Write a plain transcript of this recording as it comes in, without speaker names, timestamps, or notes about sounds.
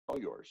all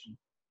yours.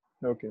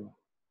 Okay.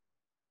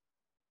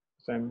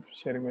 So I'm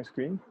sharing my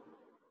screen.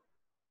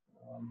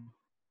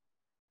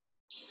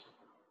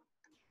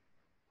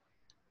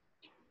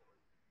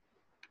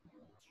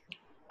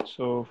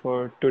 So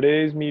for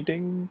today's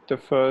meeting, the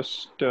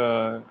first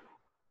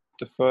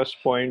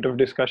point of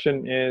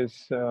discussion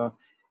is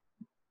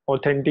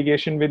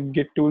authentication with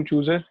Git tool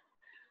chooser.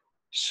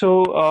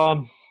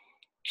 So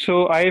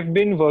so I've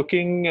been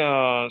working.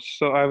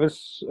 So I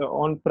was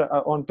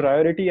on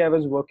priority. I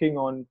was working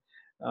on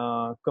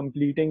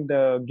completing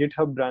the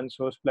GitHub brand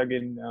source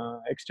plugin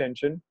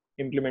extension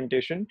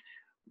implementation,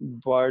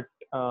 but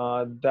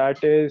that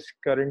is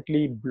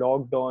currently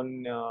blocked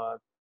on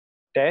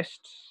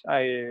tests.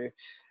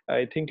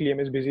 I think Liam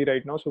is busy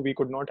right now, so we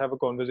could not have a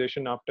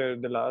conversation after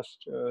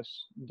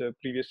the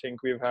previous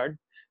sync we've had.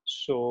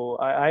 So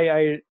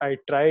I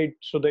tried.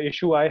 So the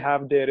issue I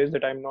have there is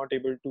that I'm not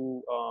able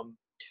to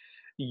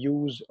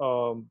use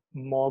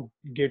mock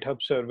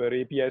GitHub server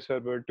API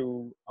server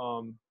to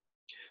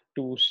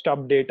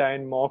stub data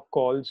and mock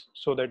calls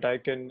so that I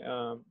can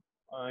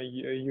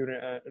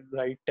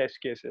write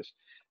test cases.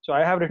 So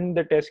I have written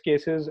the test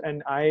cases,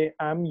 and I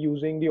am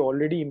using the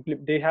already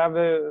they have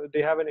a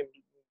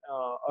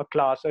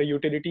class, a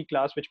utility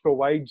class, which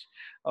provides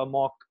a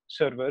mock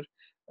server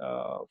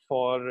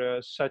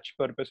for such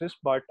purposes.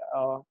 But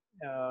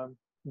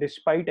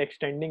despite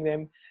extending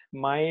them,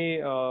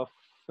 my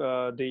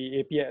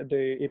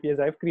the APIs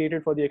I've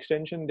created for the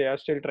extension, they are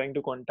still trying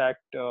to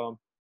contact the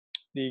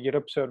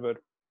GitHub server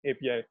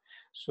API.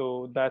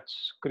 So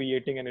that's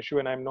creating an issue,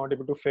 and I'm not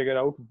able to figure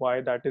out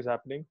why that is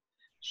happening.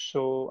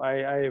 So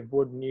I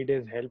would need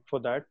his help for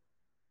that.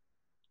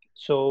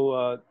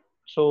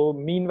 So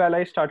meanwhile,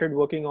 I started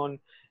working on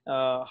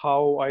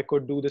how I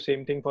could do the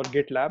same thing for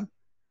GitLab,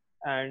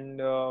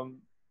 and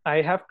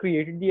I have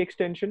created the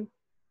extension.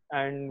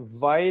 And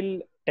while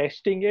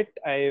testing it,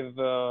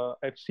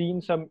 I've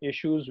seen some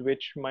issues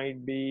which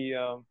might be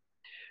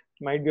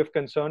of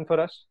concern for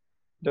us.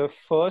 The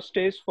first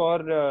is for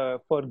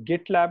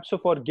GitLab. So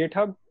for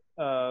GitHub,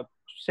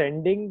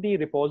 sending the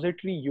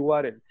repository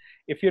URL.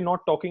 If you're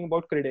not talking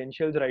about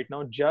credentials right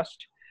now,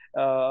 just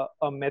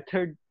a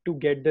method to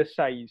get the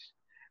size.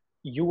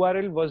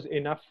 URL was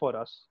enough for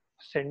us.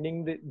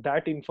 Sending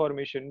that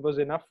information was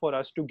enough for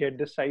us to get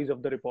the size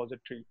of the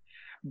repository.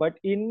 But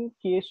in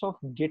case of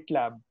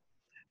GitLab,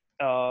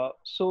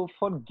 so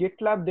for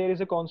GitLab, there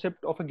is a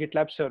concept of a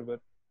GitLab server,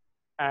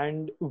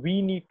 and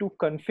we need to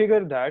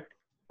configure that.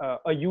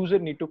 A user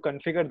need to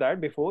configure that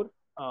before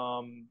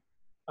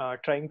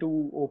trying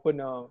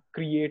to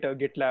create a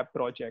GitLab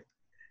project,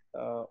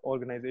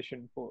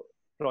 organization for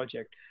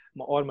project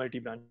or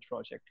multi-branch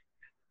project.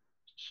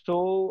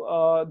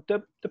 So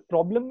the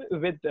problem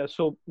with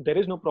so there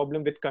is no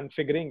problem with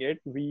configuring it.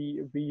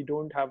 We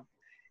don't have.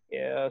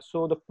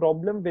 So the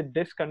problem with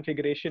this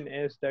configuration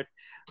is that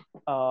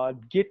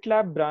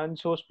GitLab brand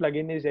source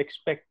plugin is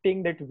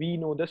expecting that we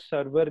know the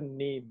server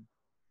name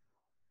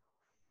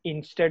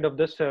instead of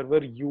the server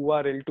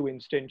URL to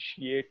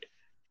instantiate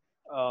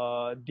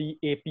the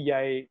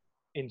API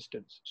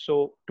instance.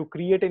 So to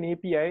create an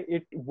API,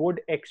 it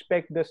would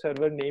expect the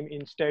server name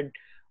instead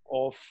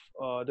of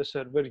the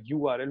server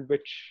URL,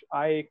 which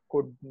I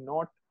could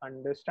not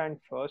understand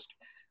first,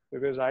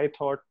 because I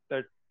thought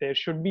that there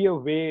should be a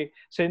way,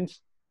 since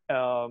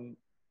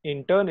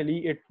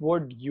internally it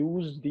would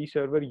use the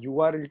server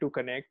URL to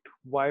connect.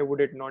 Why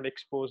would it not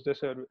expose the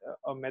server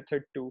a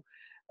method to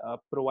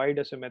provide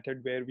us a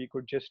method where we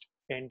could just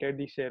enter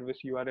the service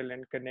URL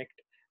and connect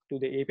to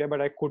the API?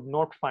 But I could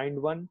not find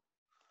one.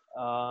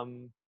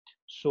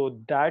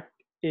 So that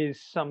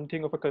is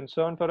something of a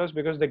concern for us,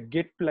 because the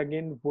Git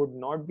plugin would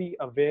not be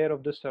aware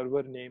of the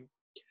server name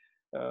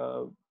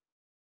uh,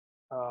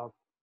 uh,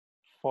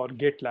 for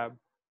GitLab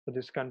for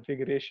this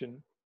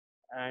configuration.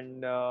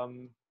 And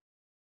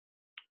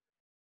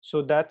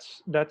so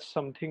that's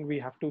something we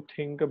have to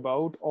think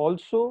about.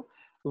 Also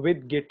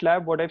with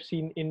GitLab, what I've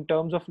seen in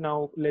terms of,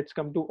 now let's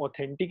come to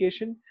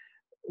authentication.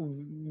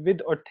 With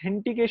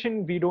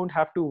authentication, we don't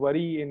have to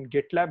worry in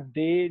GitLab,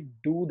 they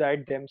do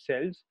that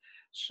themselves.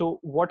 So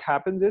what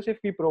happens is, if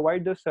we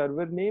provide the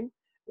server name,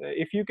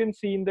 if you can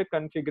see in the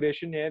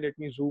configuration here, let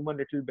me zoom a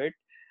little bit,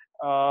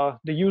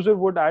 the user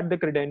would add the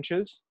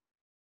credentials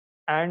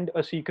and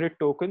a secret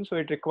token. So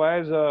it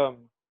requires a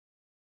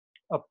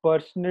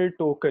personal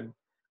token,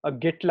 a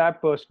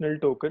GitLab personal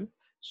token.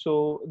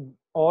 So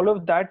all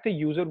of that the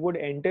user would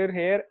enter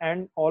here,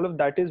 and all of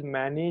that is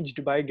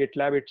managed by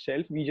GitLab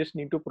itself. We just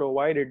need to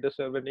provide it the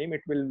server name.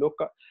 It will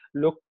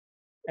look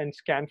and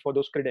scan for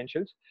those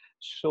credentials.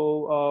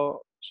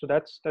 So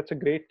that's a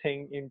great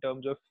thing in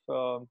terms of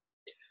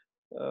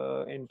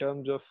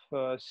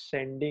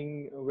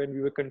sending, when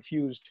we were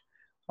confused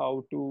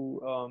how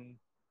to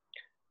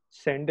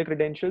send the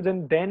credentials.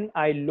 And then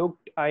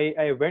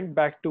I went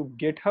back to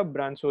GitHub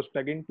brand source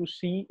plugin to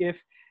see if,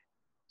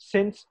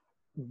 since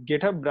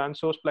GitHub brand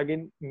source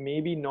plugin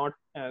maybe not,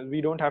 we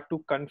don't have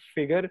to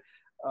configure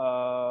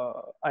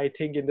I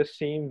think in the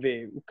same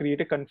way,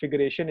 create a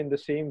configuration in the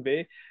same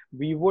way,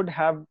 we would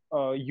have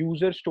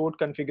user stored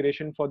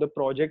configuration for the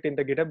project in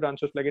the GitHub branch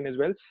source plugin as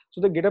well.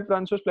 So the GitHub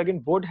branch source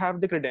plugin would have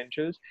the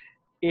credentials.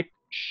 It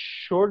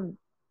should,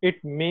 it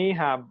may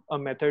have a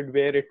method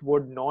where it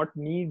would not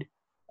need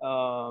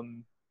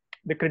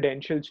the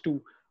credentials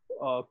to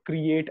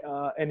create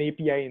an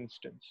API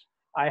instance.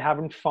 I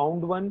haven't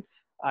found one.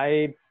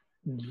 I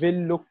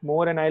will look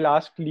more and I'll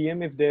ask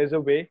Liam if there's a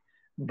way.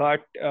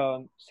 But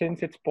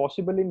since it's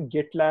possible in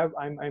GitLab,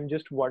 I'm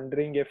just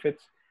wondering if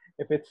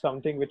it's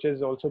something which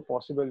is also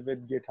possible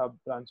with GitHub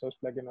branch source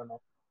plugin or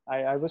not.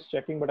 I was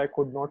checking, but I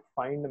could not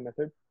find the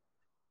method.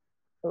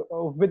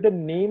 With the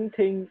name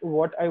thing,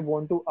 what I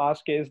want to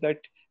ask is that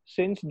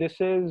since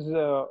this is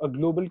a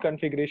global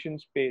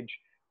configurations page,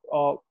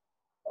 uh,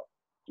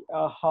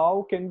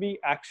 how can we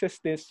access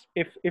this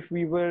if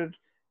we were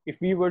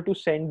to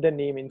send the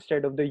name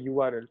instead of the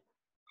URL?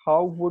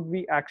 How would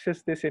we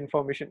access this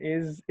information?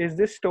 Is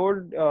this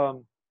stored?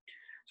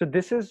 So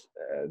this is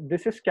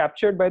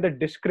captured by the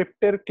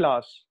descriptor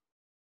class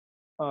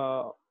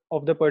uh,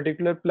 of the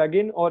particular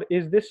plugin, or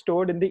is this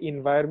stored in the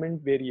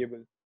environment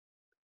variable?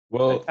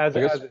 Well, As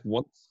I guess as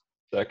 1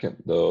 second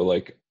though,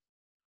 like,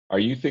 are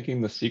you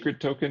thinking the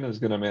secret token is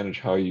going to manage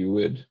how you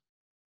would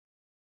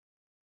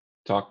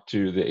talk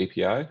to the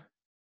API?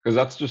 Because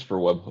that's just for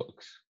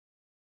webhooks,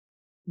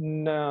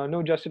 No,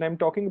 no, Justin, I'm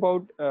talking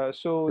about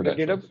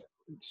credentials.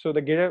 so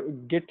the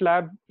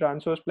GitLab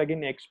branch source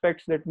plugin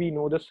expects that we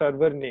know the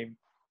server name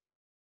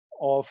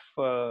of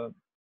the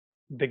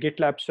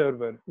GitLab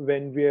server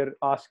when we're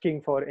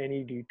asking for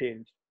any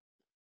details.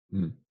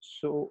 Mm.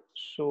 So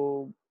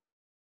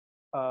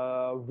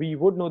we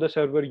would know the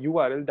server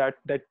URL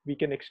that we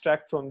can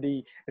extract from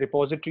the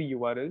repository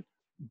URL,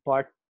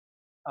 but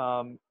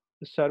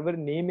the server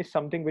name is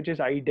something which is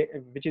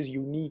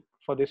unique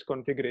for this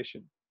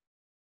configuration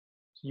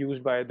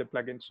used by the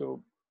plugin.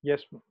 So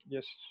yes,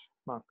 yes,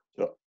 Mark.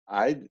 So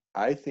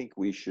I think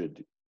we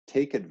should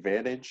take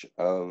advantage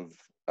of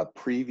a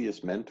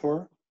previous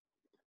mentor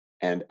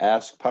and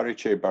ask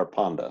Pariche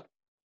Barpanda.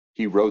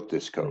 He wrote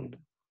this code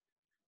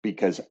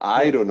because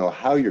I Yes. don't know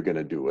how you're going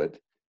to do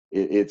it.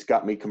 It's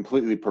got me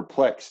completely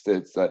perplexed.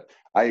 It's that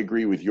I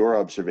agree with your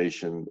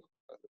observation.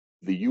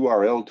 The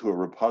URL to a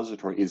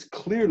repository is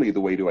clearly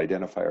the way to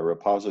identify a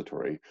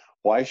repository.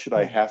 Why should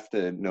I have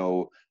to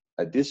know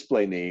a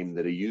display name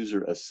that a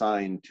user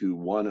assigned to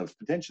one of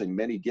potentially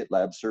many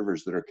GitLab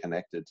servers that are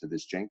connected to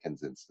this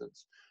Jenkins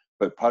instance?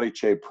 But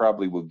Pariche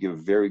probably will give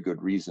very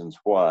good reasons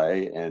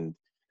why, and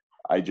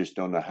I just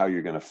don't know how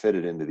you're going to fit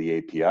it into the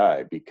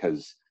API,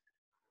 because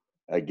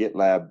a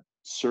GitLab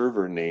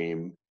server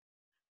name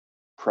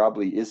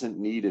probably isn't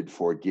needed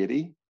for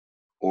Gitty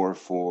or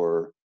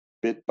for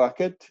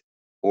Bitbucket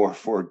or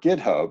for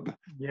GitHub.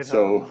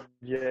 So,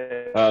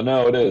 Yeah.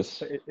 No, it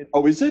is.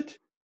 oh, is it?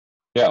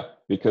 Yeah,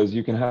 because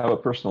you can have a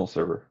personal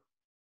server.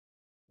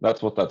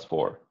 That's what that's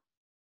for.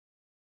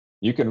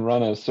 You can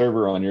run a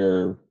server on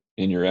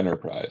in your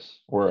enterprise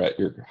or at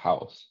your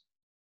house.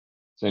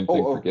 Same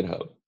thing for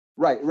GitHub.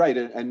 Right,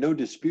 and no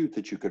dispute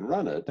that you can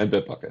run it. And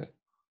Bitbucket.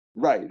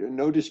 Right,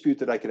 no dispute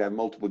that I could have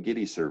multiple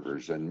Gitty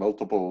servers and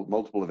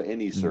multiple of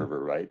any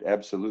server, right?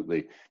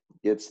 Absolutely.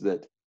 It's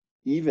that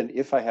even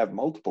if I have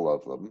multiple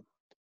of them,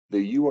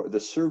 the URL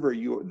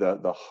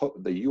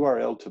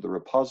to the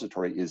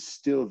repository is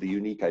still the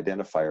unique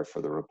identifier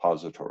for the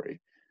repository.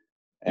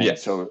 And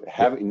yes. So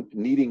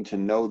needing to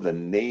know the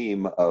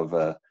name of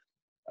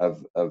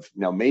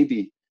now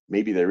maybe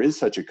there is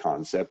such a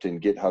concept in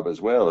GitHub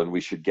as well, and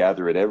we should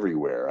gather it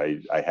everywhere.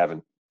 I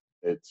haven't.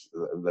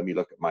 Let me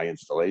look at my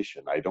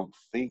installation. I don't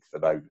think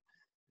that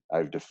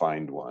I've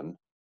defined one.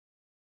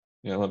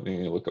 Yeah, let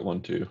me look at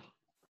one too.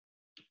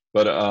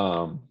 But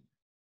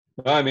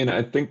I mean,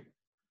 I think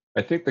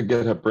the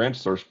GitHub branch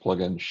source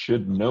plugin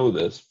should know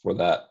this for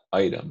that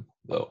item,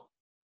 though.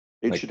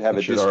 It should have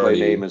a display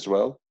name as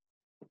well.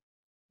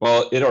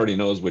 Well, it already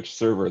knows which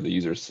server the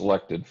user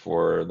selected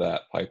for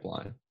that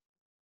pipeline.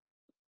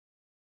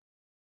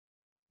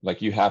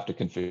 Like, you have to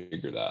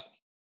configure that.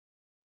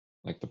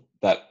 Like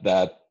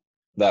that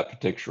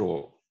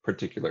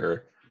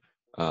particular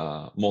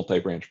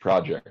multi-branch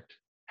project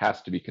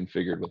has to be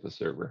configured with the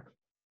server.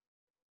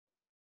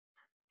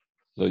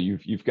 So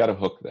you've got a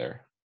hook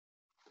there.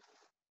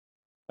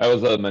 I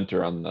was a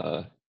mentor on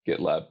the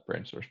GitLab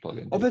branch source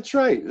plugin. Oh, that's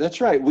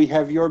right. We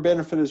have your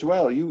benefit as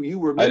well. You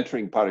were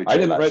mentoring Pariche. I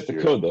didn't write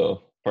the code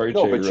though. Pariche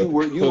no, but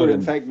you were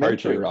in fact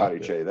mentoring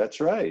Pariche.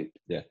 That's right.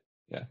 Yeah.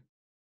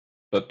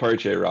 But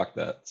Pariche rocked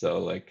that. So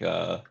like,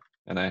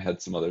 and I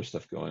had some other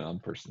stuff going on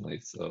personally.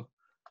 So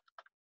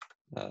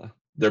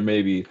there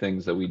may be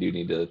things that we do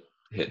need to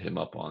hit him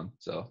up on.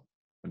 So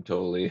I'm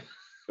totally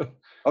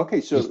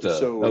okay. So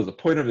that was a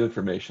point of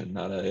information,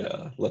 not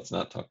a let's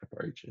not talk to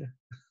Pariche.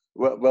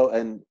 Well,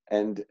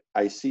 and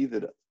I see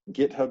that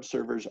GitHub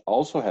servers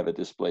also have a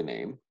display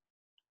name.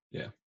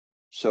 Yeah.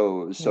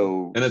 So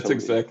and it's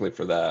exactly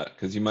for that,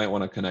 because you might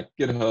want to connect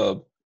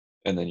GitHub,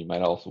 and then you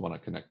might also want to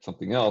connect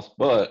something else.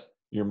 But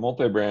your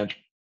multi-branch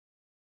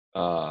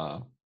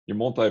your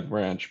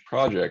multi-branch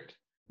project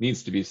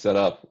needs to be set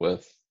up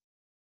with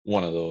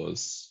one of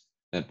those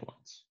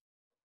endpoints.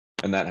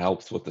 And that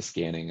helps with the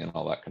scanning and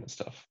all that kind of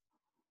stuff.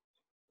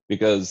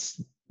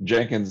 Because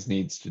Jenkins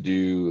needs to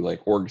do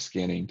like org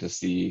scanning to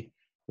see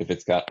if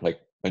it's got like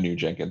a new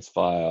Jenkins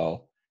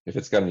file, if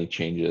it's got any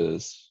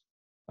changes,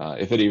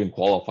 if it even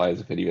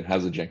qualifies, if it even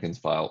has a Jenkins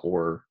file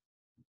or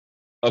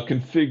a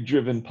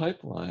config-driven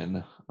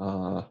pipeline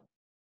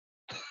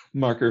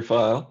marker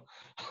file.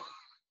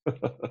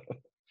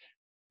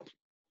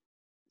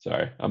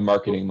 Sorry, I'm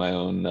marketing my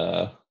own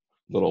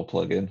little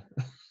plugin.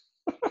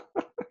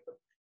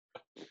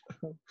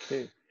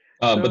 Okay.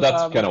 But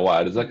that's kind of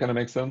why. Does that Hmm. kind of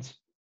make sense?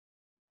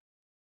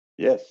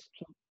 Yes.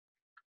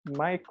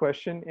 My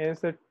question is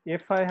that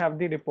if I have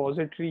the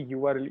repository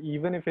URL,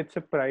 even if it's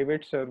a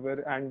private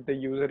server and the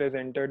user has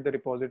entered the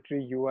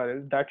repository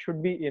URL, that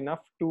should be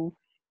enough to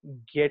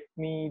get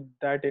me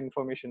that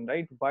information,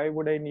 right? Why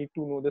would I need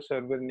to know the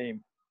server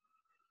name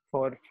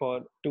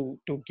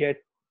to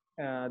get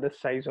the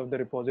size of the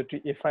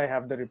repository if I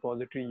have the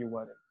repository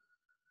URL?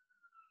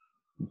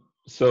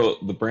 So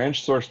the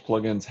branch source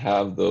plugins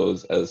have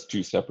those as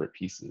two separate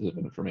pieces of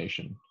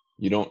information.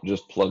 You don't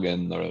just plug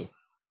in the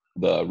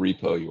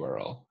repo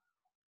URL.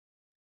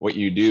 What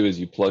you do is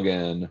you plug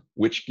in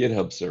which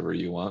GitHub server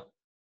you want,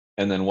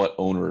 and then what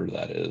owner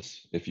that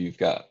is. If you've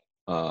got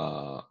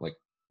like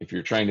if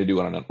you're trying to do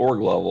it on an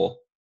org level,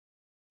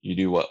 you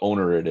do what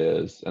owner it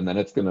is, and then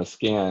it's going to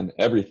scan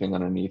everything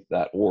underneath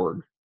that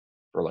org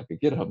for like a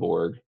GitHub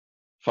org,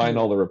 find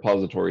all the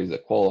repositories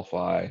that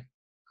qualify,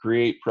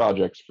 create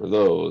projects for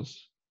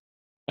those,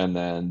 and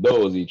then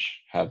those each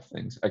have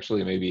things.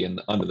 Actually, maybe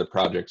under the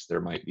projects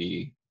there might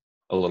be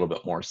a little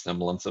bit more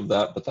semblance of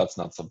that, but that's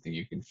not something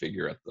you can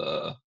figure at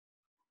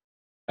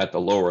the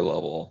lower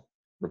level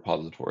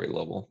repository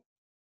level.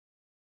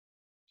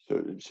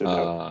 So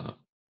now,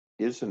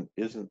 isn't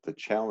the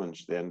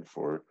challenge then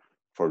for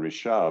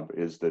Rishabh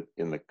is that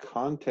in the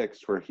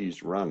context where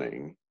he's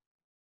running,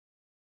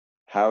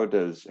 how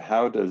does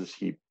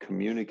he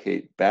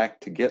communicate back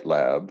to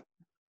GitLab,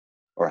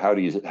 or how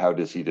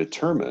does he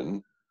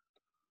determine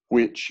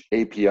which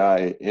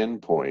API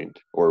endpoint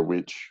or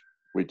which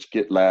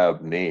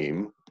GitLab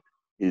name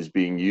is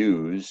being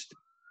used?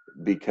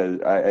 Because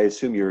I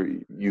assume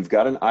you've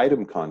got an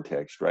item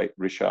context, right,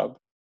 Rishabh?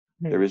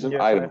 There is an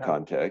Yes, item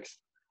context,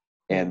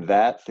 and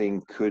that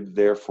thing could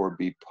therefore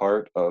be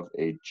part of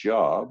a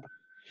job,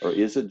 or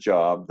is a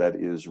job that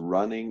is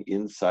running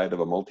inside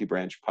of a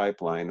multi-branch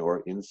pipeline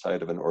or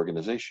inside of an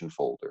organization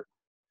folder.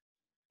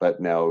 But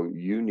now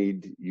you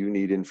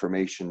need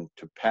information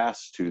to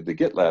pass to the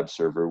GitLab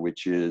server,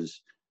 which is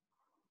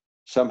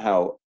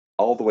somehow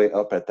all the way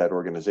up at that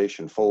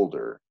organization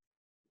folder,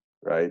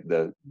 right?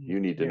 You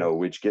need to know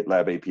which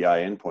GitLab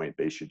API endpoint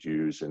they should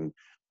use, and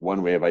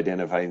one way of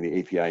identifying the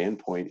API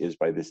endpoint is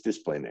by this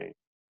display name.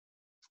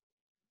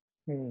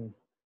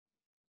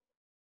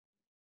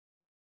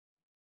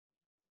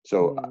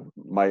 So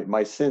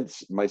my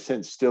sense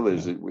still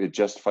is it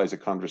justifies a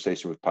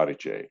conversation with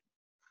Parichay.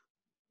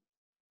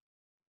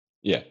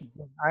 Yeah.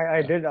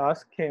 I did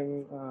ask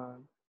him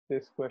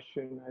this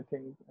question, I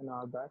think, an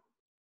hour back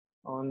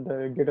on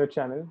the GitHub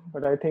channel,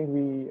 but I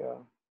think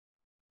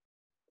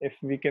if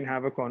we can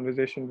have a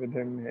conversation with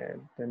him here,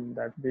 then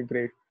that'd be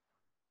great.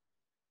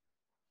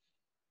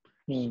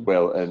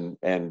 Well,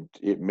 and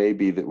it may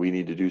be that we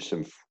need to do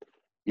some,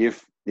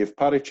 if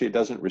Parichay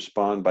doesn't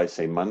respond by,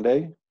 say,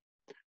 Monday,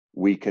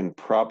 we can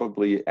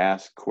probably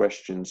ask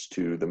questions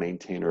to the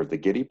maintainer of the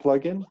Gitty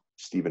plugin,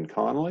 Stephen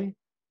Connolly,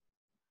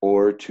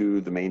 or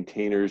to the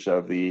maintainers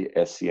of the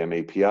SCM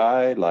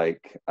API,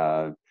 like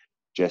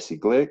Jesse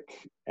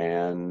Glick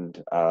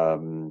and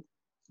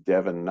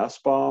Devin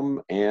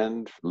Nussbaum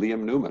and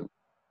Liam Newman,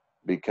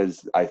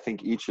 because I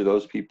think each of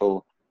those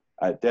people,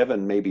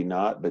 Devin maybe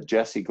not, but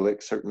Jesse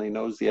Glick certainly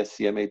knows the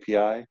SCM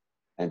API,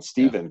 and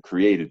Stephen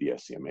created the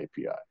SCM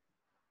API.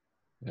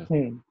 Yeah.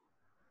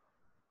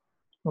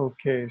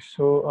 Okay,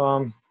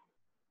 so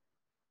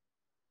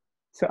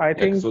so I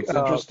think So what's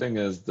interesting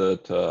is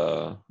that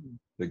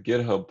the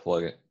GitHub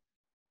plugin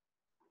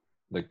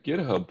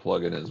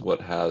is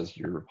what has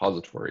your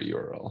repository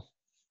URL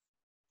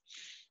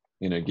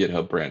in a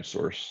GitHub branch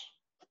source.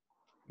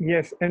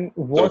 Yes, and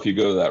So if you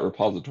go to that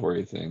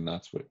repository thing,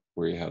 that's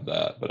where you have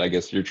that. But I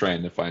guess you're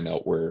trying to find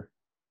out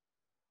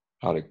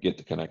how to get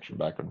the connection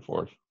back and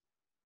forth.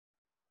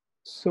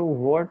 So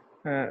what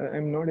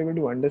I'm not able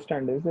to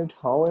understand is that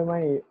how am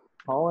I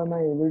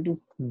able to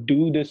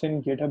do this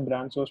in GitHub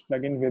branch source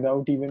plugin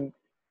without even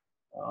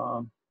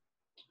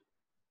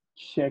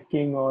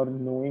checking or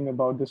knowing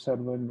about the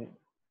server name?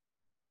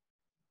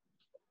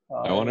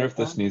 I wonder if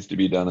this needs to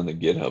be done in the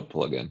GitHub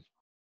plugin.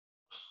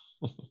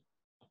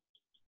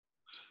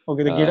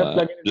 Okay, the GitHub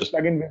plugin is a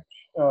plugin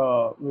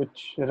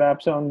which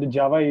wraps on the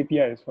Java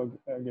APIs for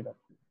GitHub.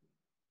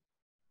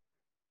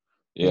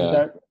 Yeah. Is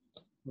that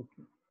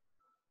okay?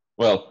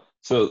 Well,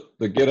 so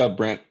the GitHub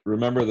branch,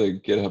 remember the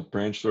GitHub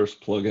branch source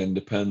plugin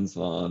depends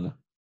on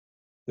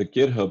the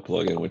GitHub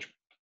plugin, which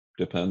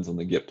depends on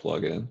the Git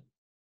plugin.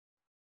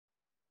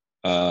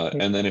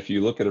 And then if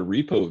you look at a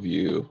repo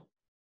view,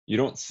 you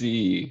don't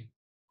see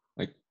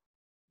like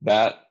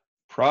that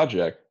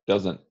project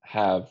doesn't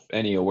have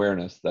any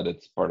awareness that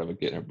it's part of a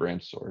GitHub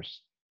branch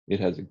source. It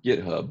has a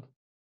GitHub.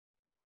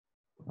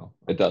 Well,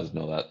 it does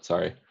know that,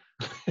 sorry.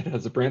 It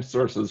has a branch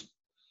sources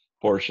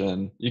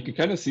portion. You can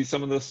kind of see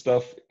some of this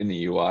stuff in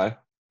the UI,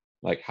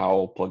 like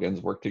how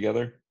plugins work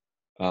together,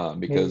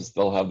 because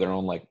they'll have their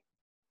own like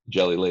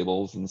jelly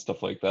labels and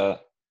stuff like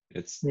that.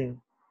 It's kind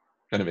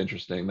of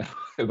interesting.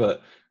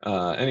 But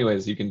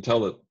anyways, you can tell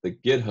that the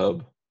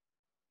GitHub,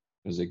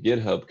 there's a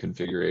GitHub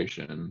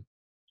configuration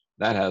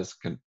that has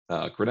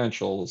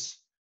credentials.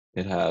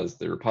 It has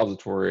the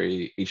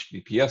repository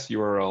HTTPS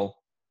URL,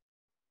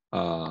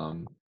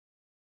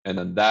 and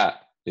then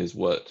that is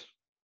what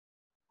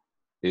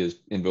is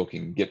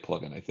invoking Git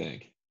plugin, I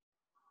think,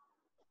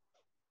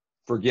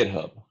 for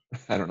GitHub.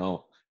 I don't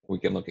know. We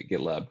can look at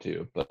GitLab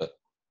too, but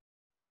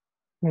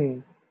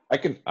I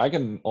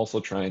can also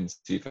try and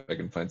see if I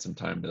can find some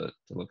time to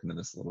look into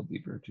this a little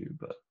deeper too.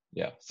 But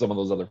yeah, some of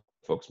those other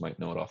folks might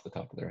know it off the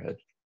top of their head.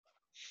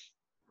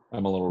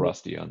 I'm a little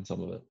rusty on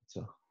some of it,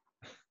 so.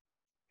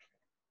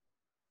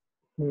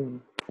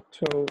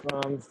 So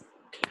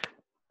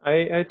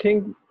I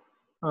think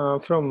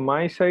from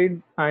my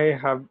side,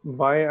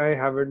 why I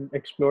haven't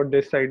explored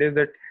this side is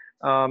that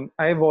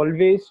I've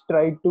always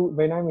tried to,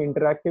 when I'm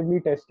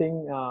interactively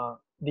testing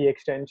the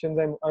extensions,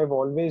 I've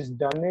always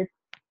done it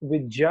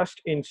with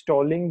just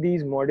installing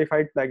these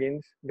modified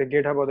plugins, the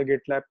GitHub or the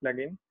GitLab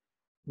plugin,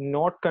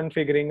 not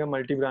configuring a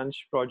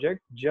multi-branch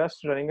project,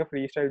 just running a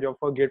freestyle job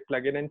for Git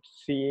plugin and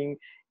seeing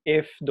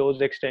if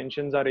those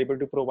extensions are able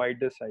to provide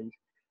the size.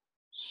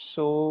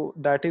 So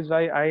that is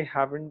why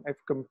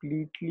I've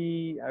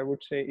completely, I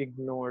would say,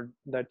 ignored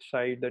that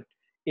side, that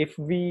if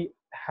we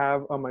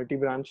have a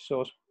multi-branch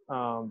source,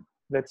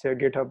 let's say a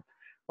GitHub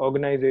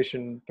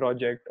organization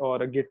project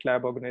or a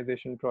GitLab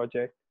organization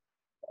project,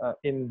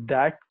 in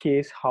that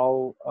case,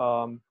 how,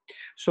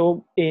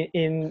 so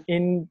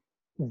in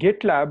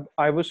GitLab,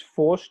 I was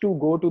forced to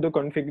go to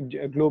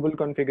the global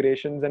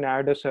configurations and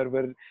add a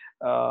server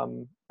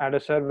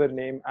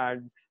name,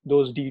 add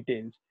those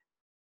details.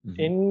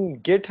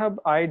 In GitHub,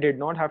 I did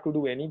not have to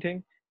do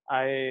anything.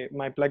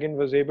 My plugin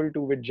was able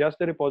to, with just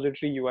the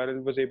repository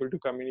URL, was able to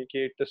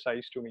communicate the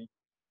size to me.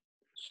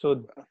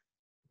 So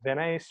when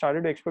I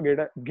started to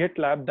explore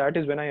GitLab, that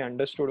is when I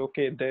understood,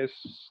 okay, there's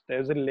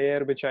a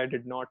layer which I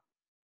did not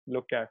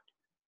look at.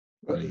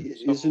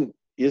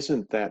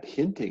 Isn't that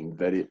hinting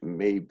that it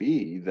may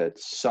be that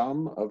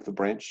some of the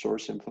branch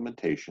source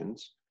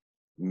implementations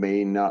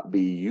may not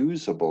be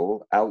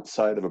usable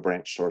outside of a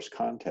branch source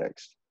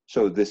context?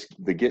 So the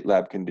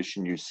GitLab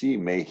condition you see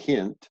may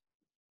hint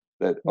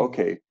that,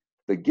 okay,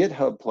 the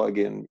GitHub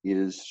plugin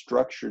is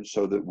structured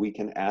so that we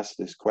can ask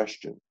this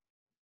question,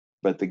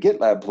 but the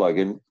GitLab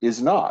plugin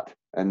is not.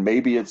 And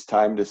maybe it's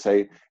time to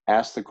say,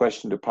 ask the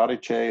question to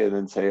Pariche and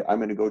then say, I'm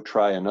going to go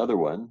try another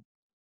one,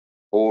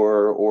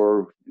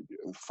 or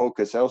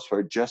focus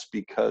elsewhere, just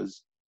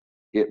because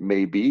it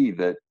may be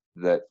that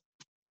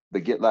the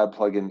GitLab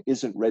plugin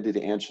isn't ready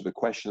to answer the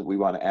question that we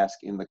want to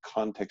ask in the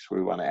context where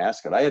we want to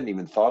ask it. I hadn't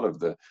even thought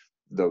of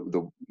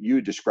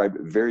you described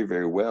it very,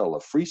 very well. A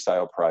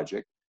freestyle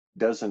project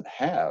doesn't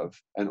have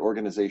an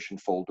organization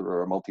folder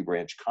or a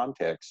multi-branch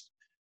context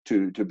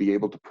to be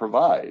able to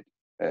provide.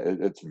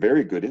 It's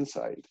very good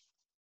insight.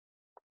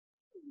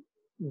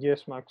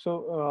 Yes, Mark.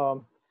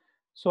 So,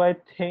 so I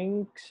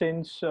think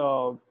since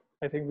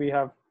I think we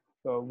have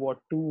 2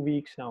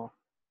 weeks now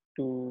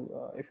to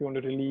if you want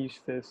to release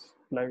this,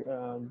 like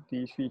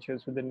these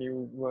features with the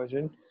new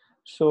version.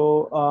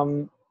 So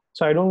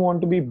so I don't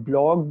want to be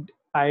blocked.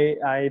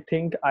 I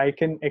think I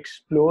can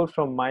explore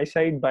from my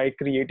side by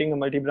creating a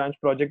multi-branch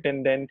project,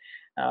 and then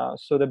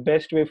so the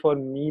best way for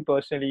me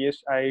personally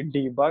is I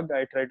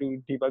try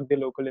to debug the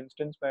local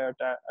instance by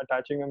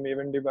attaching a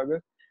Maven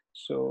debugger.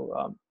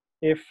 So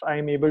if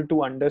I'm able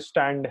to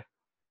understand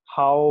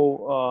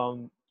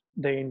how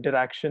the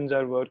interactions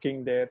are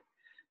working there,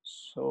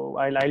 so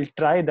I'll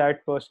try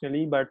that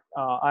personally. But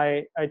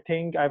I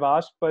think I've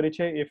asked Pariche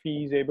if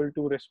he's able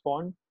to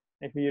respond,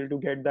 if we're able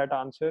to get that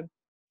answer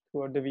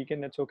throughout the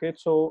weekend. That's okay.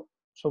 So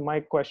my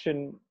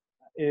question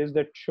is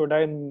that should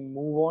I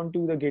move on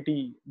to the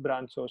Gitty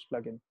branch source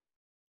plugin?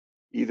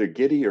 Either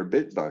Gitty or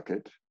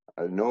Bitbucket.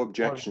 No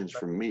objections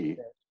from me.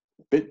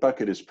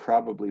 Bitbucket is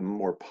probably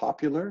more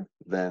popular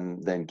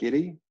than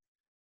Gitty.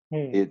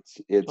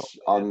 It's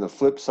on the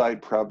flip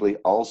side probably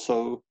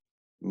also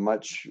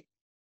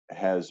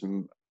has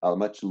a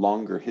much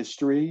longer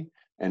history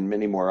and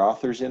many more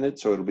authors in it,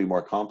 so it'll be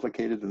more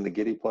complicated than the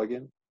Gitty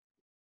plugin.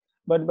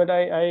 But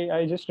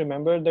I just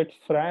remember that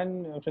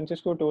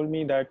Francisco told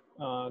me that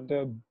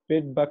the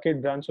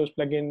Bitbucket branch source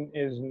plugin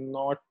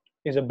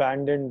is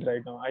abandoned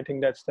right now. I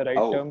think that's the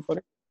right term for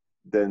it.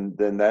 Then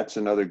that's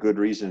another good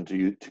reason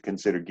to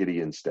consider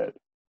Gitty instead.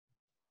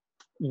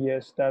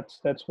 Yes, that's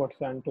what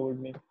Fran told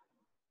me.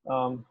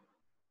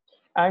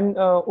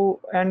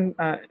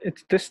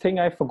 It's this thing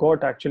I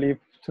forgot actually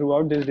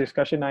throughout this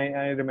discussion.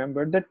 I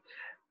remembered that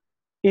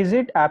is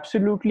it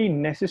absolutely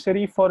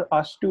necessary for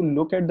us to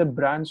look at the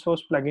branch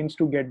source plugins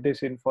to get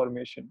this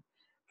information?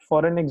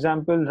 For an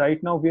example,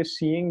 right now we're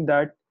seeing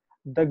that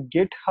the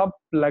GitHub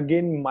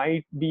plugin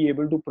might be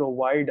able to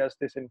provide us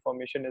this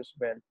information as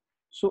well.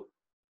 So,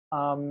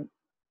 um,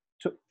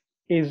 so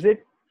is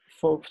it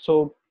for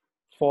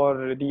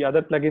the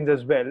other plugins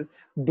as well?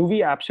 Do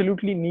we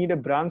absolutely need a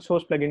branch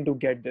source plugin to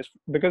get this?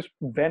 Because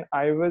when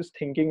I was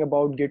thinking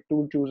about Git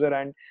tool chooser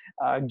and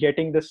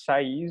getting the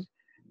size,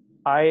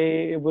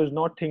 I was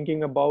not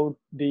thinking about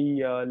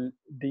the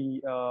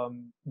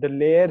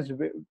layers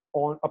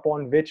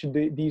upon which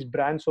these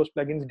branch source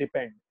plugins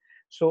depend.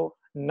 So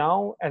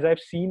now, as I've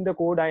seen the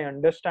code, I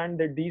understand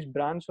that these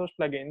branch source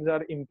plugins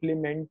are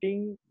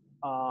implementing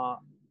uh,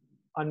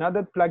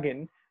 another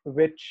plugin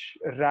which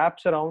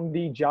wraps around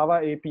the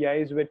Java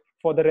APIs with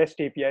for the REST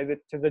APIs.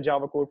 It's the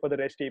Java code for the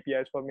REST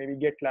APIs for maybe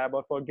GitLab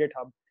or for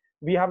GitHub.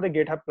 We have the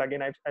GitHub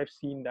plugin. I've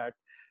seen that.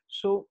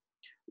 So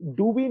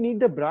do we need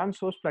the branch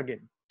source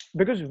plugin?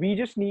 Because we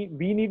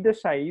need the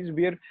size.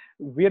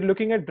 We're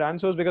looking at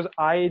branch source because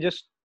I did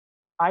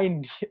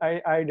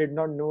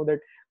not know that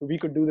we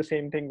could do the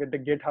same thing with the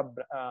GitHub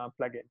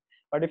plugin.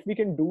 But if we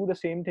can do the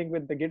same thing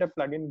with the GitHub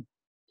plugin,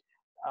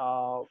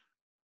 uh,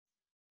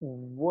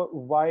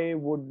 why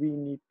would we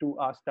need to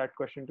ask that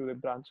question to the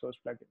branch source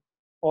plugin?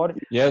 Or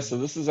Yeah, so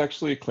this is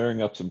actually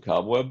clearing up some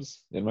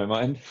cobwebs in my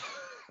mind.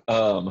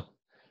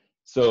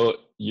 So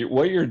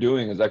what you're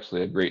doing is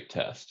actually a great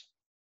test.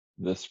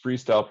 This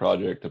freestyle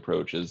project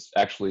approach is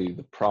actually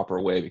the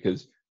proper way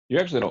because you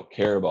actually don't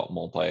care about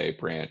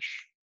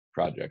multi-branch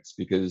projects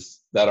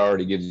because that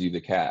already gives you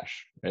the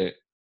cache, right?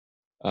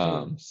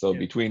 So yeah.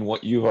 between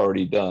what you've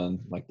already done,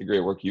 like the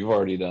great work you've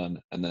already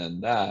done, and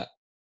then that,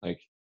 like,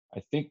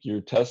 I think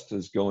your test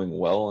is going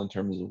well in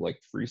terms of like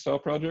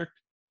freestyle project.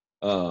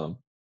 Um,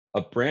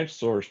 a branch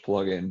source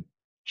plugin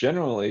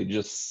generally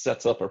just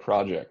sets up a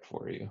project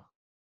for you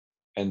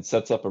and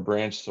sets up a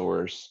branch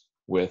source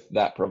with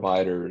that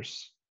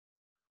provider's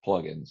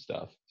plugin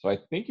stuff. So I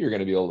think you're going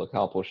to be able to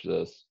accomplish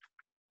this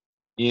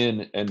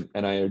and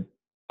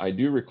I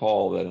do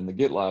recall that in the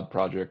GitLab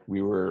project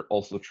we were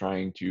also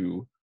trying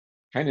to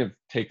kind of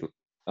take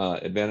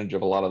advantage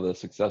of a lot of the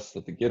success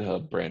that the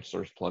GitHub branch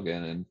source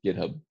plugin and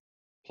GitHub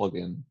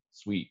plugin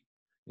suite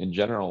in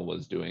general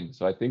was doing.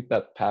 So I think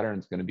that pattern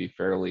is going to be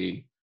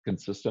fairly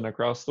consistent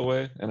across the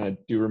way. And I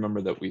do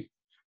remember that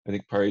I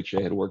think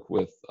Pariche had worked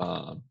with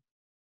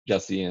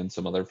Jesse and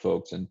some other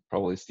folks and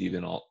probably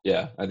Steven.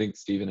 I think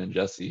Steven and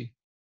Jesse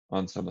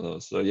on some of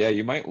those. So yeah,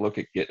 you might look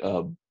at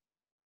GitHub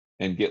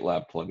and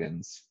GitLab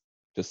plugins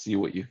to see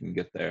what you can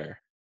get there,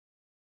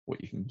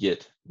 what you can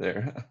get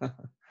there.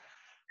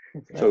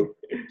 So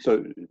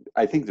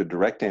I think the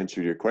direct answer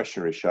to your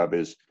question, Rishabh,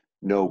 is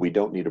no, we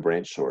don't need a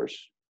branch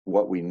source.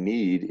 What we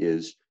need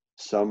is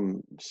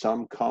some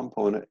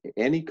component,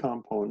 any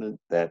component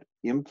that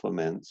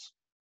implements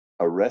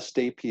a REST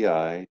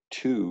API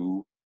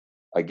to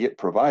a Git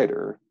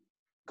provider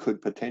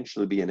could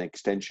potentially be an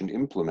extension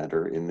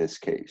implementer in this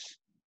case.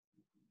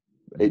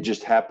 It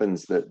just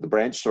happens that the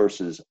branch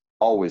sources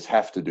always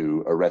have to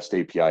do a REST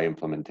API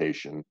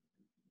implementation,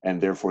 and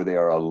therefore they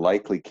are a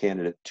likely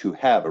candidate to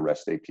have a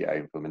REST API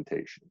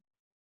implementation.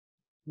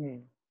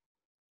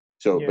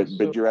 So, Yes,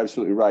 but you're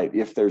absolutely right.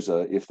 If there's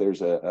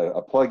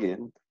a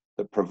plugin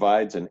that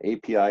provides an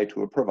API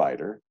to a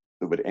provider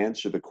that would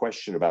answer the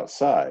question about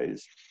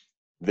size,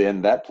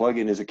 then that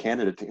plugin is a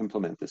candidate to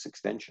implement this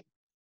extension.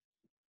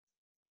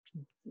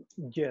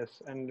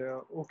 yes, and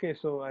okay,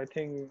 so I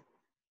think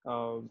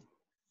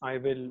I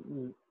will,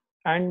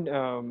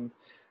 and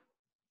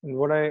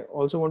what I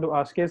also want to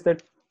ask is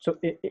that so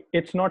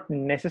it's not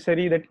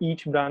necessary that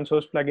each branch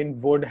source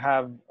plugin would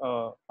have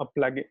a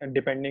plugin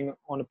depending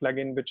on a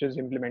plugin which is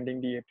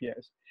implementing the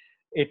APIs.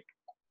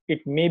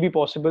 It may be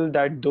possible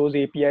that those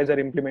APIs are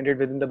implemented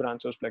within the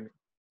branch source plugin.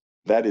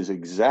 That is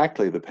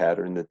exactly the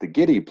pattern that the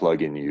Gitty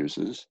plugin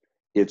uses.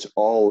 It's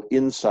all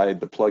inside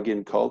the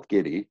plugin called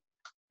Gitty,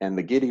 and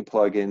the Gitty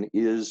plugin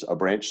is a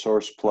branch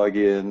source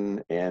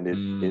plugin, and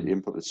it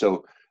implements.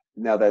 So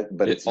now that,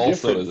 but it's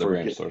also different is a for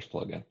branch source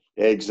plugin.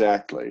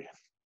 Exactly.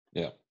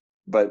 Yeah.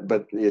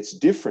 But it's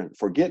different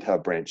for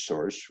GitHub branch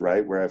source,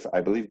 right? Where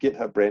I believe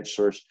GitHub branch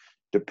source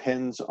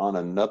depends on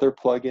another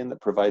plugin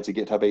that provides a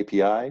GitHub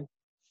API.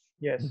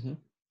 Yes.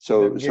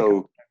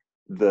 So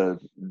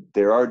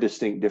there are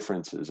distinct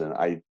differences, and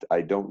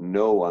I don't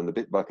know on the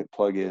Bitbucket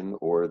plugin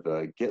or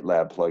the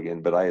GitLab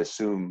plugin, but I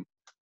assume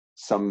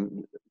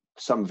some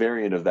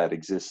variant of that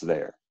exists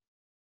there.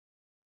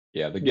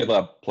 Yeah, the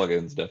GitLab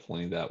plugin is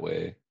definitely that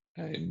way.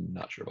 I'm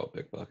not sure about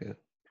Bitbucket.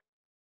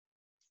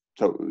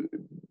 So,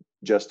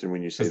 Justin,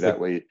 when you say that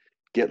way,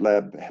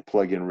 GitLab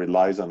plugin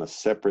relies on a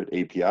separate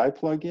API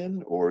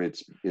plugin, or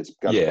it's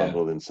got it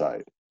bundled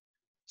inside?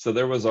 So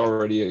there was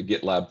already a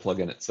GitLab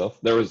plugin itself.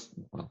 There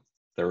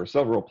were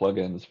several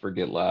plugins for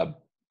GitLab,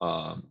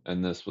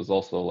 and this was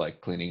also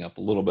like cleaning up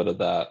a little bit of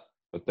that.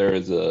 But there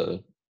is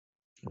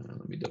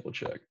let me double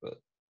check,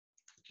 but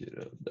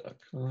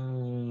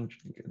github.com,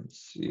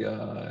 Jenkins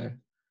CI,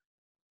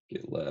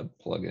 GitLab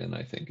plugin,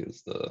 I think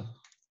is the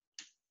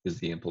is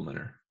the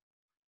implementer.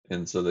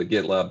 And so the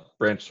GitLab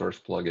branch source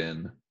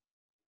plugin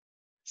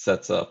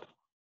sets up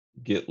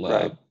GitLab.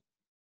 Right.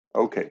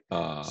 Okay.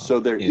 So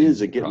there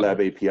is a GitLab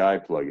API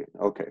plugin.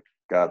 Okay,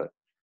 got it.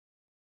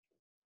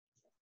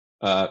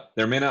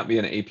 There may not be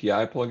an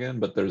API plugin,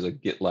 but there's a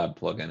GitLab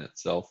plugin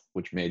itself,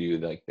 which may do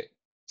like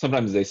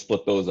sometimes they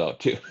split those out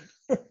too.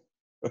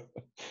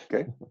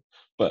 Okay.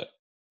 But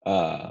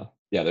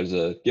yeah, there's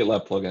a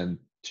GitLab plugin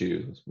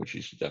too, which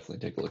you should definitely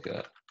take a look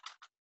at.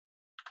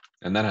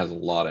 And that has a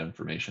lot of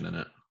information in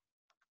it,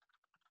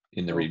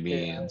 in the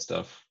README and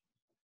stuff.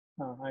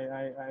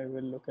 I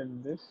will look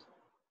at this,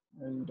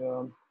 and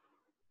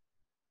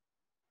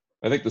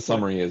I think the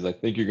summary is I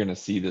think you're going to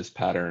see this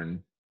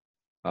pattern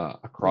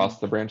across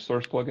the branch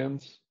source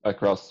plugins,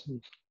 across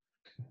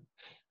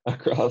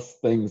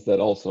things that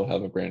also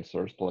have a branch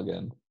source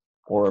plugin,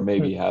 or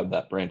maybe have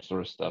that branch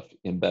source stuff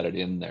embedded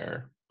in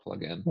their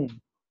plugin.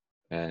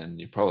 And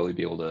you'd probably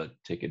be able to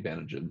take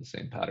advantage of the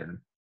same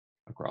pattern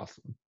across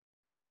them.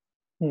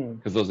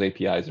 Because those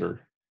APIs are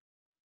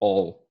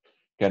all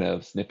kind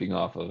of snipping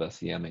off of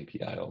SCM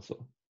API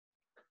also.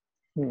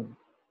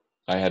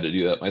 I had to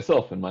do that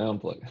myself in my own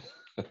plugin.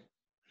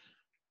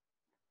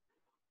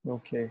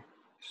 Okay,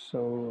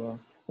 so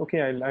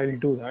okay, I'll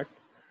do that.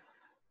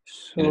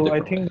 So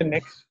I think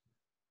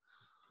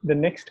the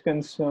next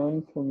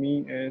concern for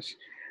me is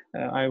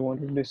I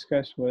wanted to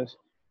discuss was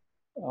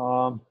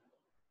GitLab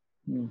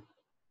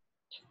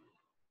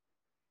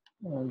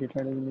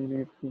is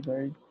needed to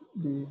provide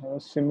the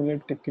similar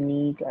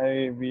technique.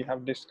 We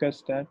have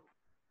discussed that.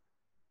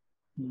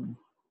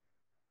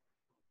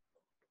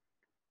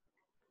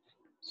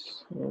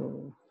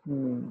 So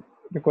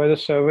because the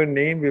server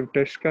name we've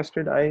discussed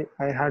it. I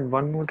had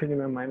one more thing in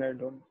my mind. I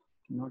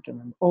not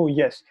remember. Oh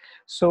yes.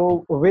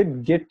 So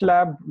with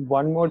GitLab,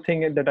 one more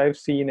thing that I've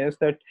seen is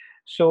that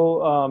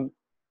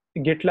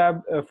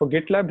GitLab for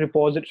GitLab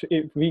repository.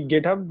 If we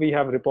GitHub, we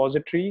have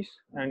repositories,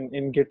 and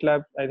in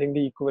GitLab, I think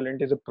the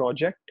equivalent is a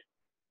project.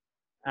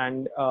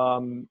 And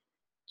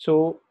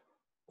so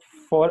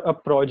for a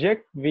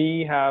project,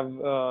 we have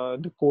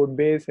the code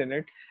base in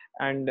it,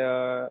 and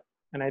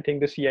I think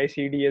the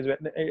CI/CD as well.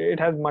 It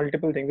has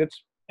multiple things.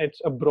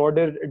 It's a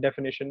broader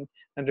definition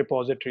than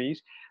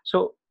repositories.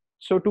 So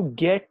to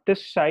get the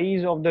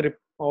size of the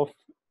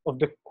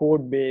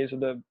code base,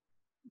 the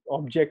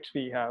objects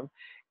we have,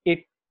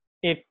 it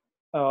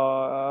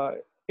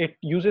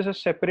uses a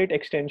separate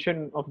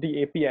extension of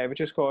the API,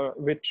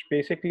 which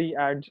basically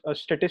adds a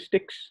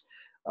statistics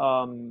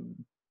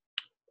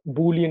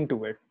Boolean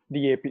to it,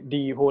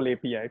 the whole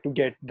API, to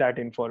get that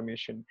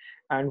information.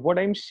 And what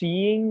I'm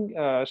seeing,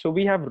 so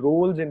we have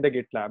roles in the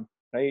GitLab,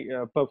 right?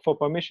 For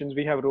permissions,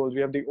 we have roles.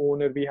 We have the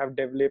owner. We have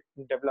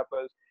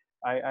developers.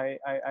 I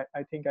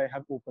think I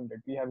have opened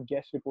it. We have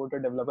guest reporter,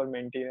 developer,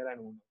 maintainer, and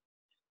owner.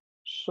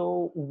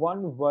 So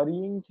one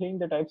worrying thing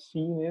that I've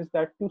seen is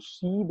that to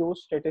see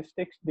those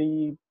statistics,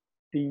 the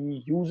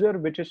user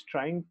which is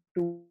trying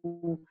to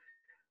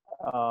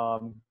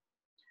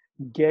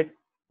get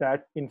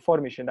that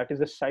information, that is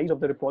the size of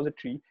the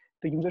repository,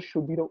 the user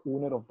should be the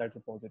owner of that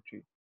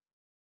repository,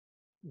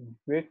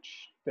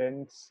 which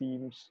then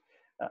seems,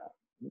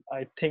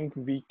 I think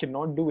we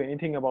cannot do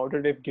anything about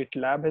it if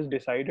GitLab has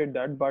decided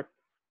that, but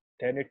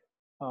then it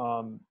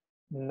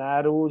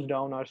narrows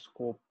down our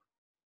scope,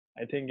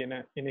 I think,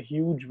 in a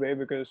huge way,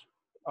 because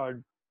our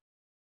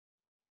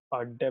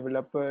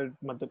developer,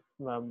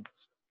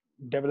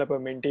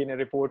 maintainer,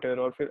 reporter,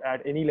 or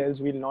at any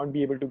levels will not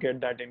be able to get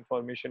that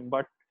information,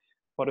 but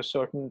for a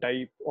certain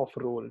type of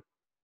role,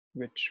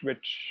 which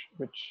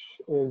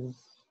is,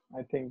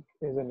 I think,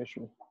 is an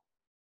issue.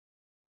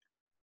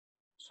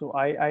 So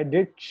I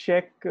did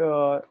check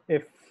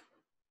if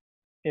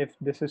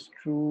this is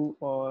true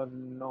or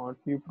not.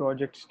 View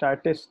project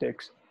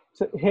statistics.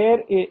 So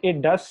here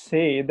it does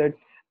say that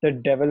the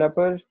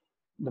developer,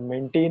 the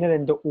maintainer,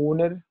 and the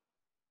owner,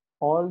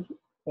 all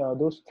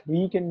those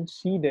three can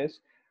see this.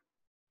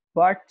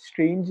 But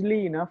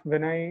strangely enough,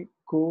 when I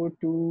go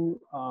to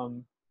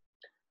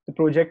the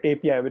project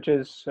API, which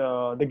is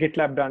the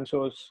GitLab branch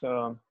source,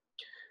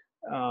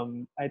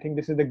 I think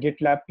this is the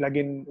GitLab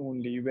plugin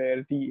only,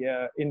 where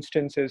the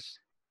instances,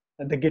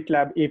 the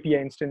GitLab API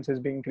instance is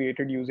being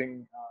created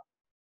using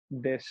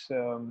this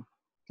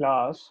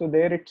class. So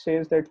there it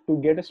says that to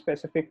get a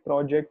specific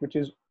project which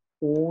is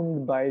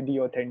owned by the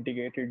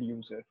authenticated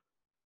user,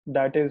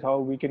 that is how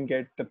we can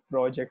get the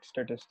project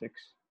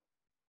statistics.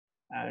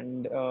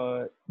 And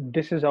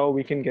this is how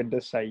we can get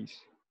the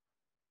size.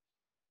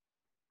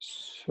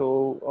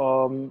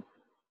 So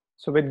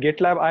so with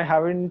GitLab, I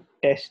haven't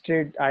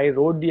tested. I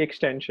wrote the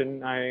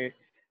extension, and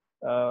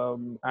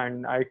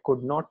I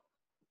could not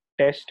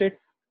test it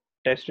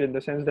in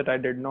the sense that I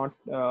did not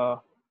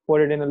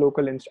put it in a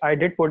local instance. I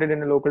did put it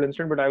in a local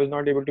instance, but I was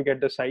not able to get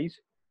the size.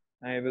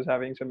 I was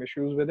having some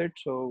issues with it.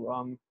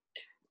 So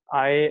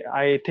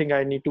I think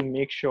I need to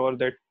make sure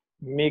that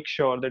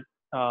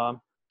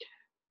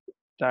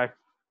that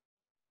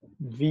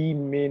we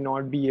may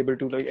not be able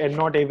to, like, and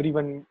not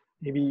everyone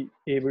may be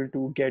able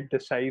to get the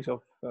size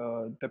of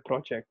the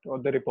project or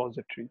the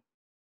repository.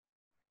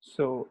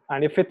 So,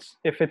 and if it's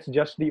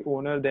just the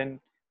owner, then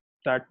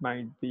that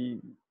might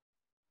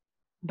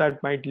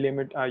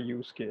limit our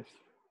use case.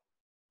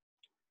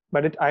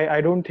 But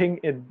I don't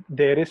think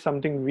there is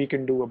something we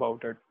can do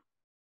about it.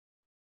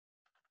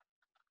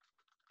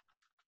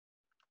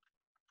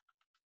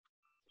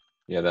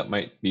 Yeah, that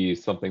might be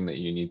something that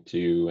you need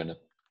to in a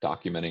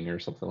documenting or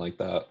something like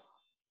that.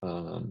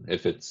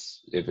 If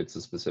it's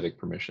a specific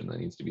permission that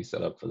needs to be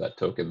set up for that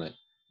token that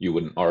you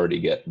wouldn't already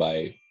get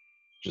by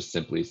just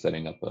simply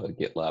setting up a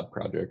GitLab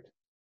project.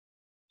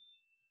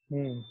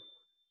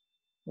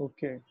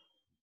 Okay.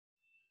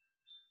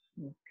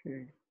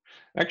 Okay.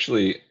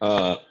 Actually,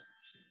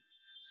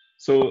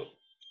 so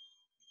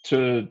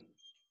to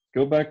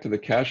go back to the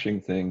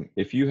caching thing,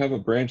 if you have a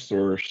branch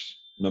source,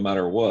 no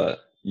matter what,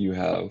 you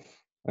have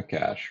a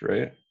cache,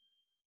 right?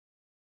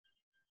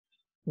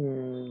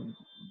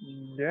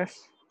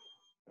 Yes.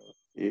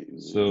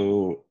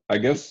 So I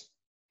guess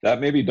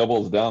that maybe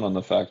doubles down on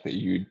the fact that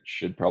you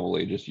should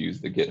probably just use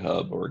the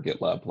GitHub or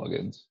GitLab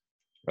plugins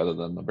rather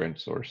than the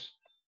branch source.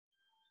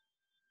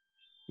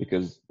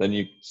 Because then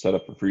you set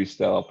up a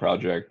freestyle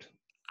project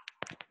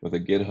with a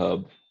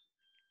GitHub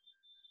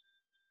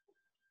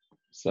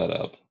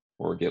setup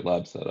or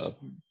GitLab setup.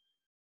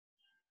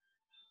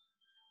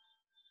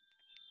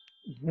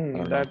 I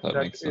don't know if that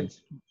makes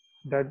sense.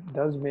 That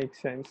does make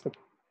sense.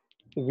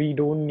 We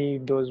don't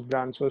need those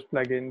branch source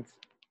plugins,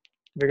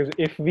 because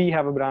if we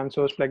have a branch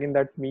source plugin,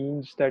 that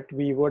means that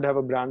we would have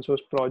a branch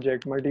source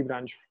project,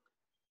 multi-branch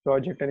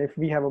project. And if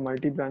we have a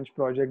multi-branch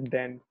project,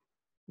 then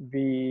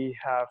we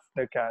have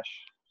the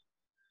cache.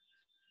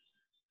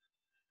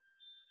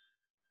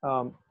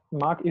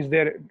 Mark, is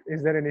there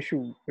an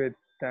issue with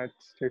that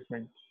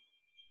statement?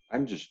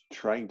 I'm just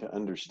trying to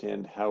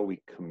understand how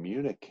we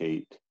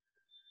communicate.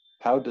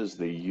 How does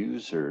the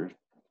user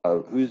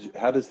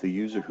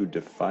who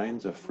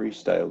defines a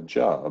freestyle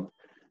job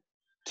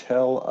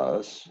tell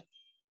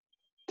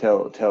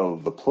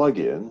the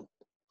plugin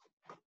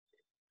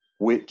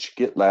which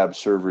GitLab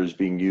server is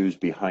being used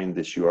behind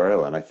this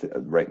URL? And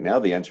right now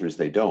the answer is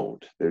they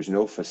don't. There's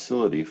no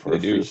facility for They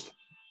do.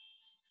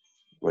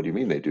 What do you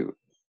mean they do?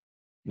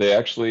 They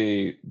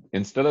actually,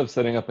 instead of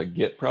setting up a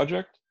Git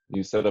project,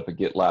 you set up a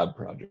GitLab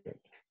project.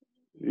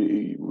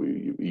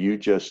 You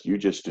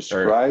just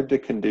described a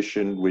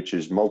condition which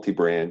is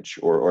multi-branch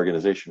or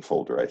organization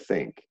folder, I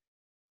think.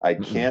 I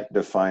can't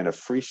define a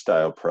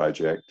freestyle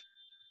project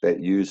that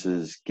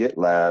uses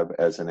GitLab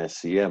as an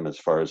SCM as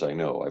far as I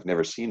know. I've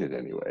never seen it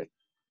anyway.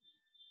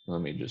 Let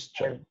me just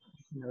check.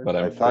 No, But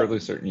I'm I thought- fairly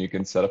certain you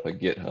can set up a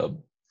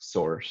GitHub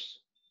source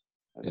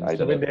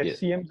instead with of Git.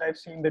 SCMs, I've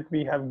seen that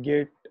we have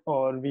Git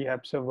or we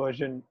have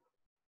Subversion.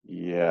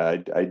 Yeah,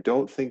 I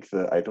don't think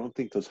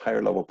those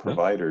higher level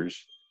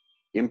providers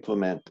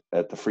implement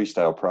at the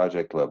freestyle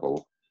project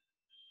level.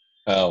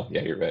 Oh,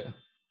 yeah, you're right.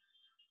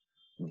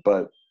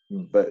 But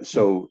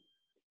so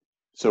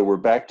we're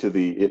back to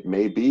it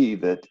may be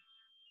that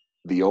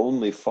the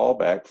only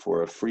fallback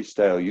for a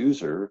freestyle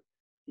user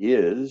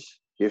is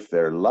if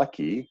they're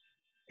lucky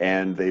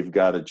and they've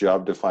got a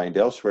job defined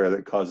elsewhere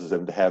that causes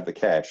them to have the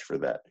cache for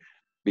that.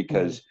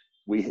 Because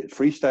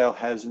freestyle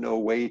has no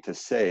way to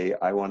say,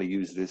 I want to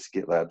use this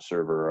GitLab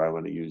server, or I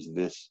want to use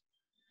this.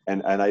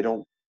 And I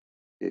don't,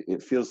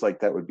 it feels like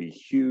that would be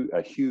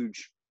a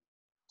huge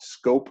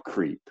scope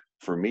creep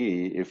for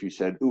me if you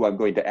said, ooh, I'm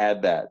going to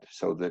add that,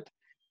 so that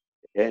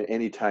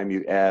anytime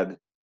you add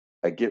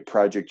a Git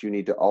project, you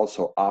need to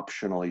also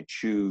optionally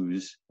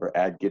choose, or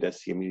add Git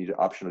SCM, you need to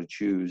optionally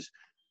choose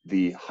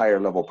the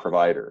higher level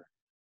provider.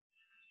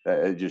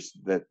 That's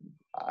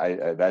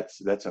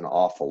an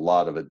awful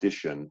lot of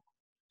addition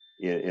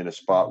in a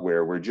spot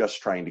where we're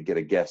just trying to get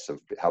a guess of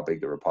how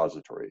big the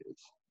repository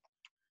is.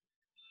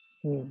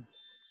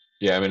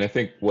 Yeah, I mean, I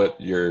think what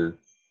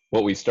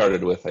we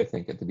started with, I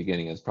think at the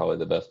beginning, is probably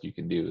the best you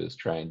can do, is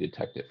try and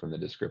detect it from the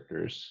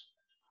descriptors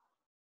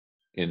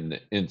in the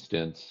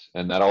instance,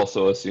 and that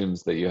also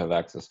assumes that you have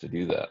access to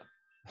do that.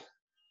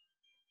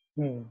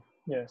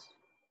 Yes.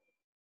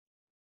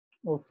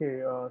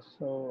 Okay.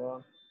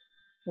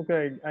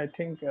 Okay, I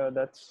think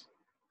that's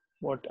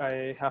what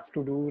I have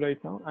to do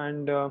right now.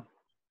 And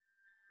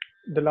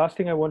the last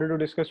thing I wanted to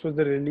discuss was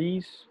the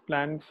release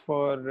plan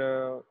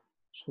for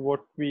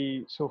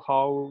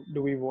how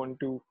do we want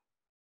to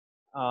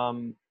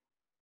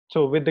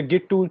so with the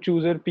Git tool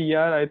chooser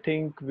PR, I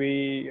think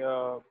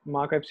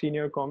Mark, I've seen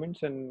your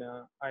comments, and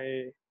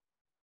I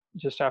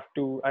just have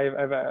to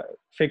I've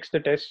fixed the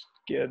test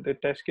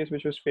case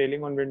which was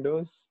failing on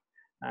Windows.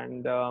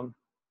 And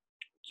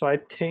so I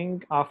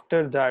think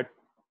after that,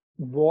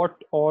 what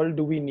all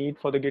do we need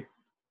for the Git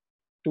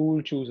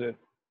tool chooser?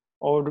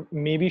 Or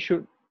maybe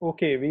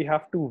we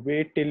have to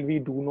wait till we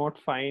do not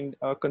find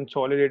a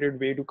consolidated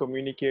way to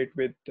communicate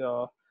with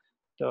the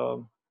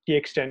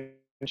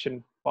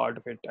extension part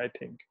of it, I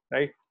think,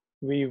 right?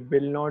 We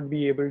will not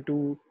be able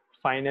to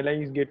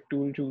finalize Git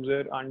tool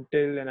chooser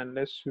until and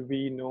unless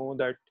we know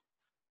that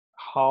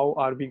how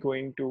are we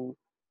going to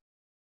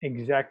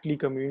exactly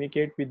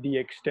communicate with the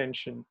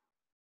extensions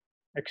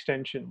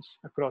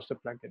across the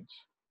plugins.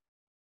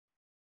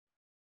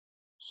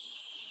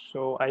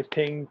 So I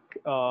think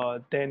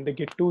then the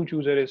Git tool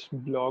chooser is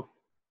blocked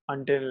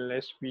until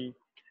unless we.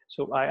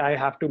 So I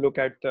have to look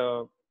at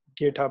the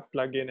GitHub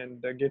plugin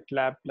and the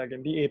GitLab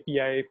plugin, the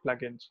API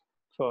plugins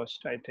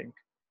first, I think.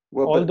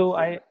 Well, Although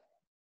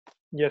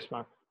yes,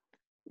 Mark.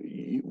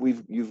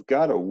 you've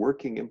got a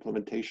working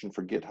implementation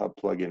for GitHub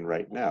plugin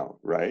right now,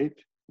 right?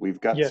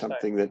 We've got Yes,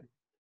 something that,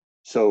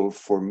 so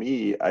for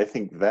me, I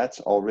think that's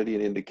already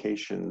an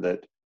indication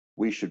that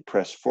we should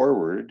press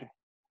forward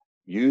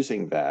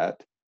using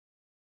that,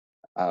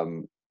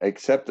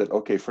 except that,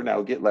 okay, for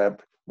now, GitLab,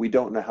 we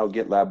don't know how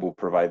GitLab will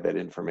provide that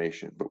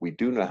information, but we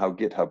do know how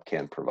GitHub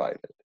can provide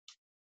it.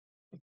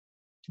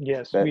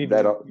 Yes, That we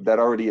do. that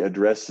already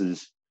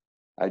addresses,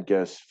 I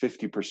guess,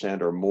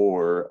 50% or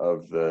more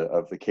of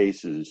the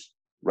cases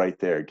right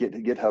there.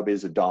 GitHub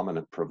is a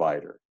dominant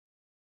provider,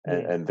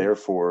 and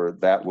therefore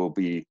that will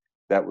be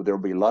there will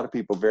be a lot of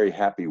people very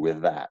happy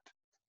with that.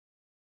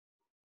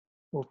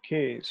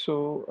 Okay,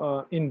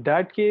 so in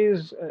that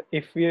case,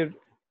 if we're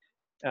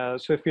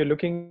if you're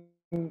looking,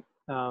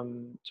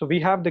 so we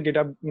have the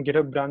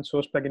GitHub branch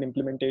source plugin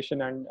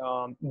implementation, and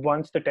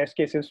once the test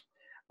cases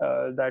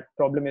that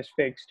problem is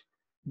fixed,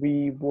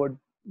 we would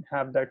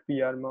have that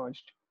PR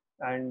merged,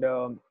 and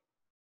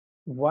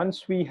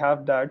once we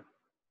have that,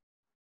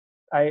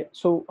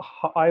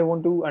 I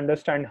want to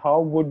understand how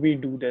would we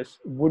do this?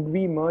 Would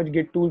we merge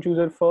Git tool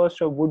chooser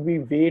first, or would we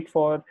wait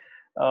for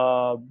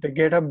the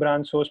GitHub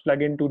branch source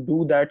plugin to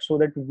do that, so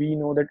that we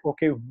know that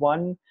okay,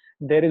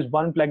 there is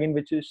one plugin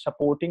which is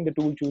supporting the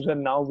tool chooser.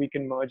 Now we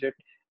can merge it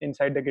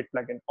inside the Git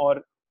plugin,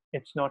 or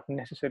it's not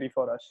necessary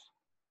for us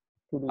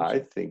to do I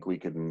so. think we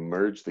could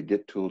merge the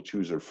Git tool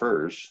chooser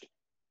first,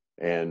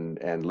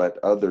 and let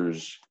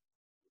others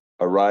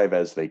arrive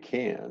as they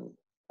can.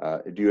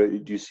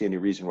 Do you see any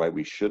reason why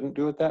we shouldn't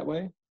do it that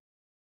way?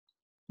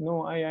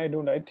 No, I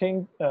don't. I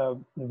think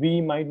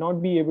we might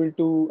not be able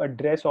to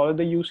address all of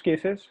the use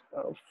cases.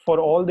 For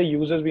all the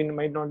users, we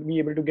might not be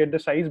able to get the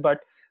size, but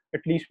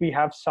at least we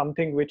have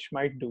something which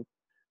might do.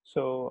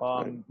 So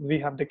Right. we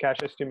have the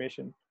cache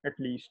estimation at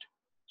least.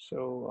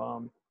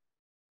 So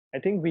I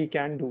think we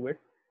can do it.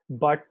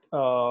 But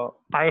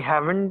I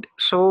haven't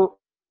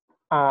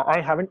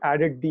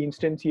added the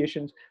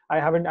instantiations. I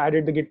haven't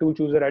added the Git tool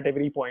chooser at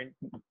every point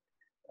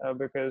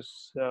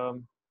because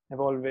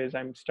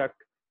I'm stuck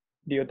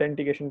the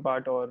authentication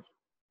part or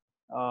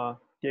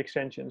the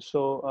extension.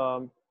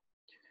 So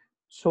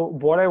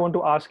what I want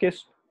to ask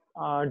is,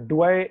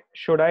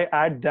 should I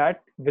add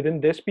that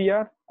within this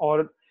PR,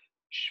 or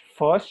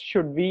first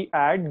should we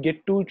add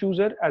Git tool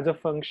chooser as a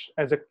function,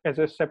 as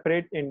a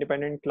separate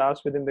independent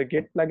class within the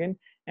Git plugin,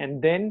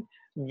 and then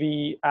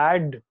we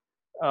add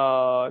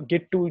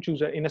Git tool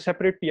chooser in a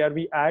separate PR.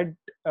 We add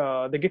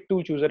the Git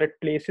tool chooser at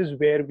places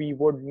where we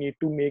would need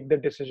to make the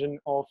decision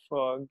of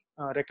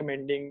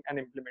recommending an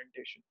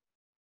implementation.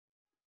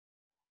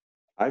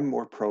 I'm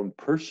more prone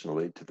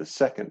personally to the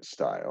second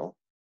style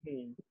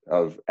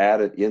of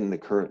add it in the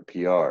current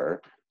PR,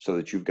 so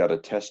that you've got a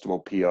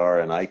testable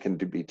PR and I can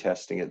be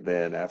testing it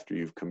then after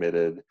you've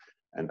committed,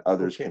 and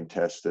others can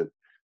test it.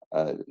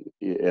 And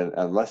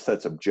unless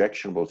that's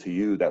objectionable to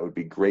you, that would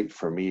be great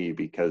for me,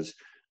 because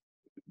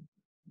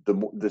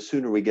the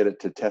sooner we get it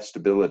to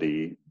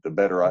testability, the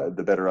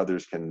better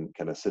others can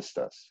assist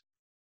us.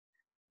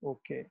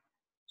 Okay.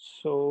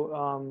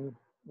 So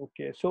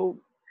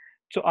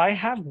so I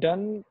have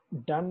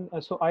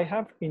so I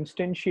have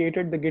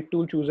instantiated the Git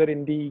tool chooser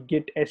in the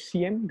Git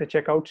SCM, the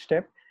checkout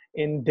step,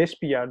 in this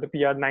PR, the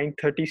PR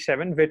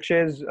 937, which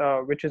is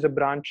a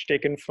branch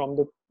taken from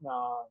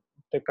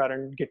the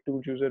current Git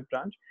tool chooser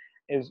branch.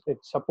 It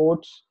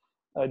supports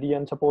the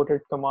unsupported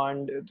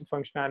command, the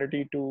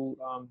functionality to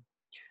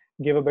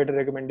give a better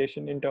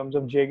recommendation in terms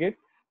of JGit.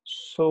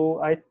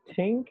 So I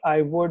think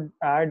I would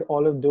add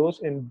all of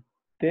those in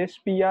this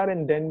PR,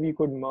 and then we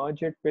could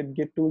merge it with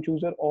Git tool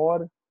chooser,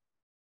 or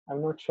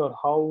I'm not sure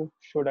how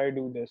should I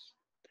do this.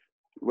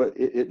 Well,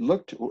 it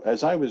looked,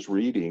 as I was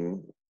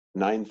reading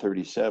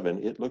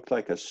 937, it looked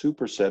like a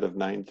superset of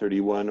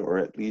 931, or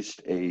at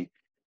least a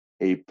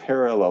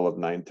parallel of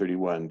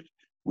 931.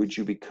 Would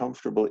you be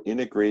comfortable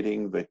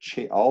integrating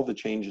all the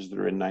changes that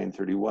are in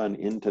 931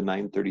 into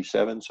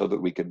 937 so that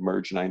we could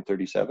merge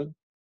 937?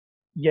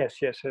 Yes.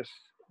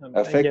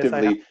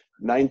 Effectively, Yes,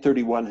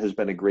 931 has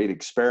been a great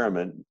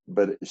experiment,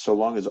 but so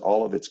long as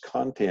all of its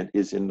content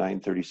is in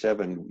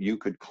 937, you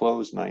could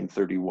close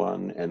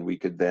 931 and we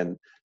could then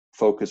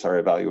focus our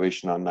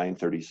evaluation on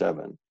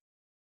 937.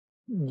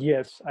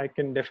 Yes, I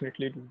can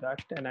definitely do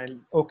that, and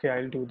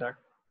I'll do that.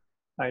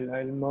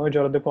 I'll merge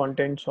all the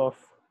contents of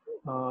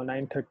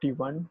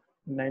 931,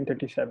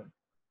 937.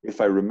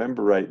 If I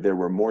remember right, there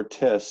were more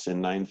tests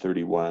in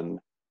 931,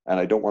 and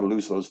I don't want to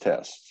lose those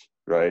tests,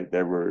 right?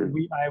 There were.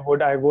 I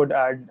would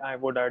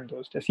add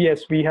those tests.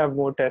 Yes, we have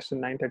more tests in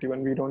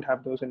 931. We don't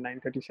have those in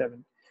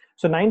 937.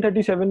 So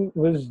 937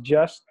 was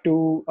just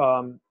to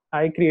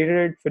I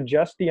created it for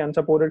just the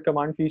unsupported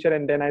command feature,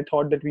 and then I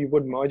thought that we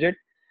would merge it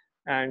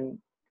and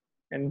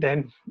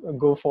then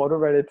go forward,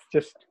 but it's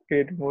just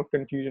created more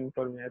confusion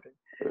for me,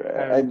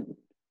 I think.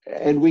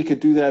 And we could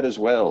do that as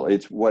well.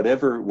 It's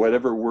whatever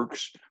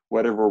works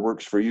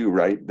for you,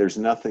 right? There's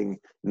nothing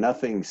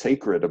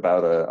sacred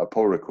about a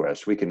pull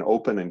request. We can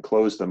open and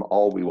close them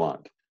all we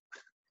want.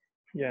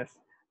 Yes.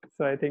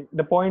 So I think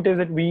the point is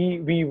that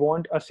we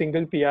want a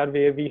single PR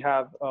where we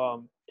have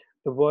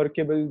the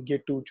workable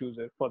Git tool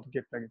chooser for the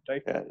Git plugin,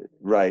 right?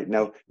 Right.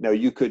 Now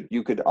you could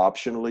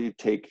optionally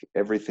take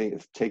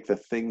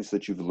the things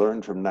that you've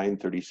learned from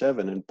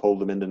 937 and pull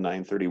them into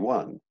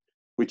 931,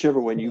 whichever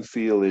one you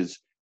feel is.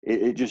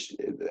 It just,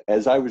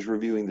 as I was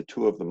reviewing the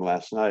two of them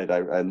last night,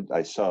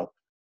 I saw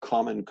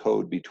common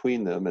code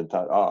between them and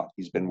thought,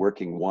 he's been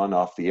working one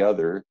off the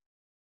other.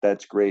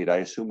 That's great. I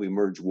assume we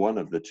merge one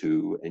of the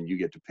two and you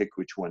get to pick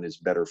which one is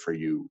better for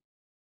you.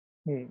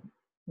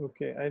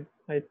 Okay.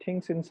 I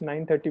think since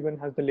 931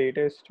 has the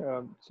latest,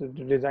 so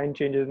the design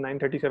changes,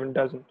 937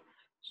 doesn't.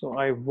 So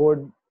I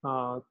would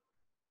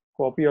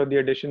copy all the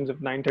additions of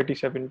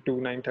 937 to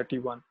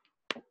 931.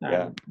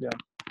 And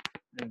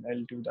and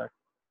I'll do that.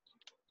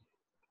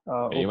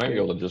 You might be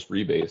able to just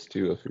rebase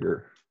too if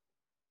you're.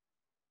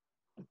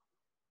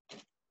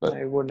 But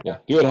I would. Yeah,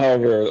 do it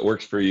however it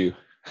works for you.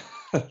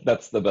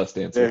 That's the best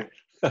answer.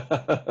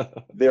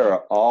 There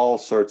are all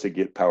sorts of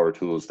Git power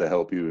tools to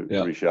help you,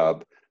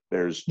 Rishab.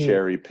 There's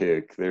cherry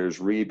pick, there's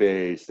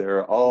rebase, there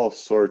are all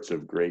sorts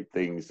of great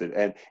things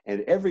that,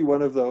 and every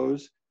one of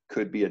those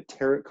could be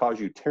cause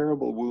you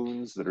terrible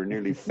wounds that are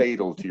nearly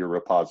fatal to your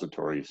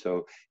repository.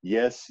 So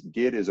yes,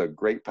 Git is a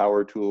great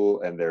power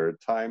tool, and there are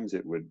times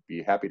it would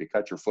be happy to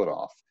cut your foot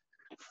off.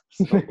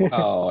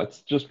 So,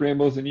 it's just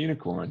rainbows and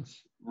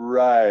unicorns.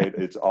 Right,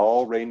 it's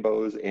all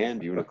rainbows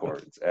and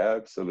unicorns.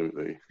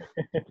 Absolutely.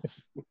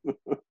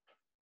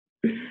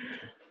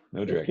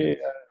 No dragons. Okay.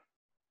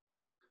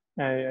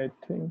 I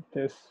think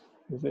this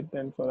is it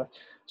then for us.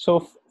 So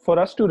for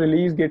us to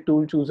release Git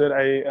tool chooser,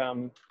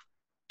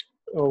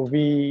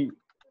 we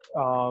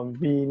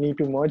need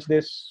to merge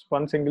this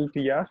one single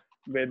PR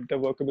with the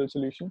workable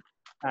solution,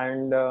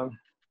 and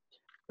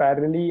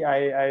parallelly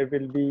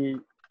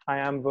I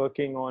am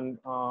working on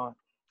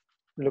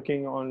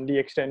looking on the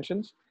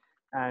extensions,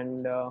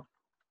 and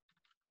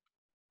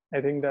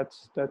I think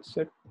that's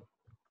it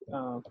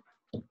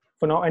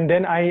for now. And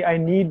then I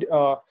need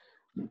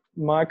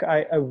Mark,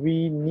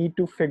 we need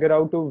to figure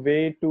out a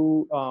way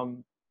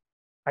to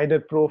either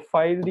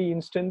profile the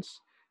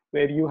instance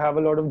where you have a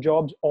lot of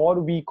jobs, or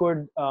we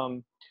could,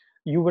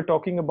 you were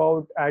talking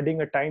about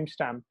adding a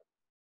timestamp,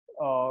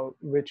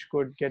 which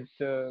could get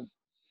the,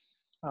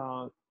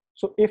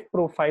 so if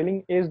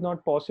profiling is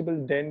not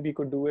possible, then we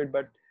could do it,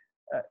 but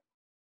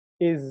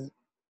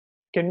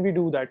can we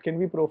do that? Can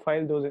we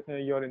profile those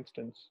your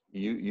instance?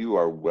 You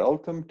are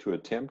welcome to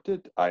attempt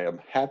it. I am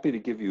happy to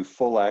give you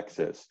full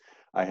access.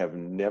 I have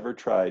never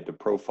tried to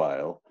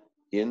profile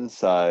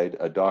inside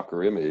a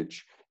Docker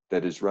image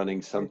that is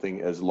running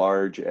something as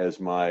large as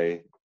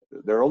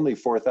there are only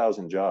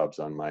 4,000 jobs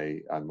on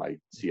my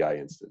CI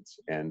instance.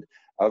 And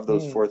of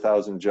those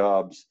 4,000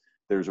 jobs,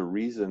 there's a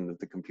reason that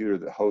the computer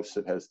that hosts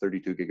it has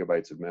 32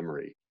 gigabytes of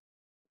memory.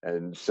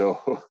 And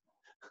so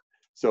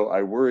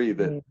I worry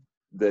that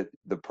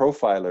the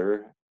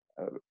profiler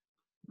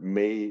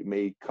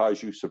may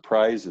cause you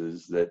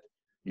surprises that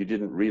you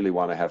didn't really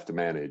want to have to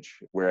manage,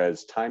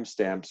 whereas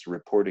timestamps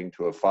reporting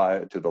to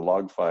the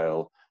log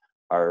file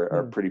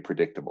are pretty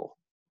predictable.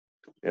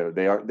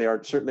 They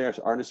certainly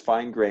aren't as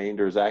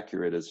fine-grained or as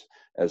accurate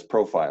as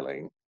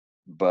profiling,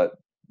 but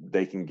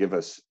they can give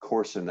us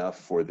coarse enough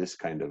for this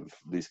kind of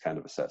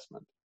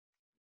assessment.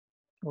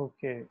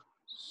 Okay,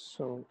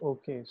 so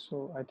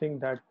I think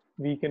that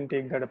we can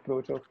take that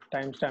approach of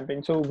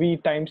timestamping. So we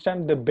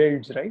timestamp the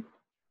builds, right?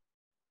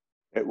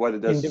 What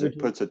it does is it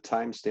puts a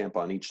timestamp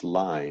on each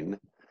line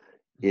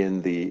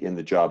in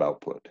the job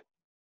output.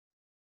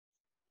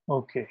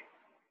 Okay.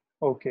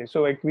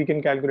 So we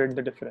can calculate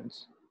the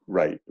difference.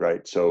 Right.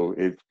 So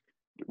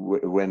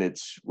when it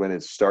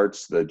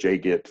starts the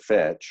JGit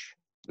fetch,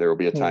 there will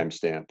be a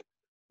timestamp.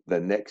 The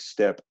next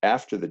step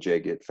after the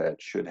JGit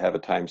fetch should have a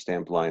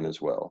timestamp line as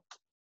well.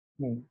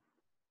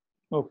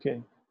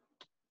 Okay.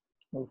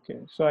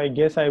 So I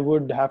guess I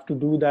would have to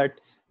do that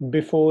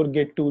before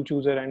Git tool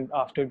chooser and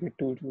after Git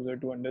tool chooser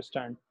to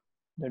understand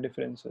the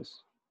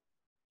differences.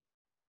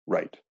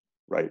 Right.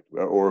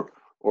 Or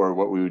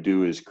what we would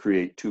do is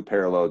create two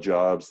parallel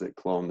jobs that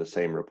clone the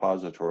same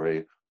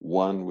repository,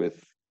 one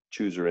with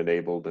chooser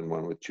enabled and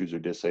one with chooser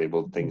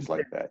disabled, things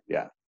like that.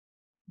 Yeah.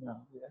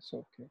 Yes.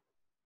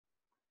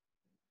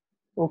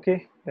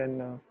 Okay.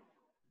 Then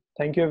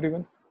thank you,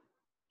 everyone.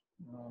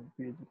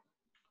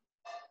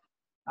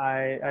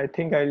 I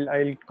think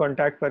I'll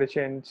contact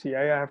Parichay and see.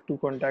 I have to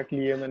contact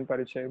Liam and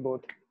Parichay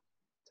both.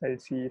 I'll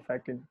see if I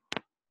can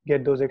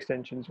get those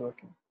extensions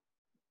working.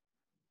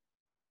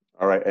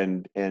 All right,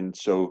 and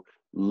so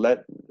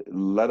let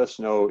us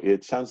know.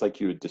 It sounds like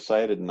you had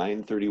decided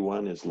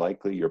 931 is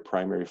likely your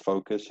primary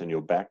focus, and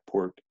you'll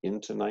backport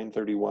into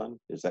 931.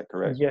 Is that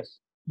correct? Yes.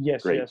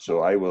 Great. Yes. So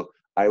I will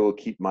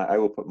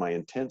put my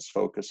intense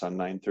focus on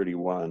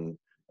 931,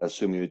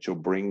 assuming that you'll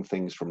bring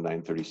things from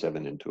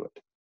 937 into it.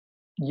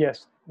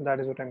 Yes, that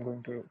is what I'm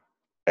going to do.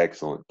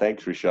 Excellent.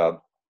 Thanks, Rishab.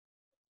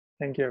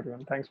 Thank you,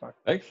 everyone. Thanks, Mark.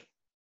 Thanks.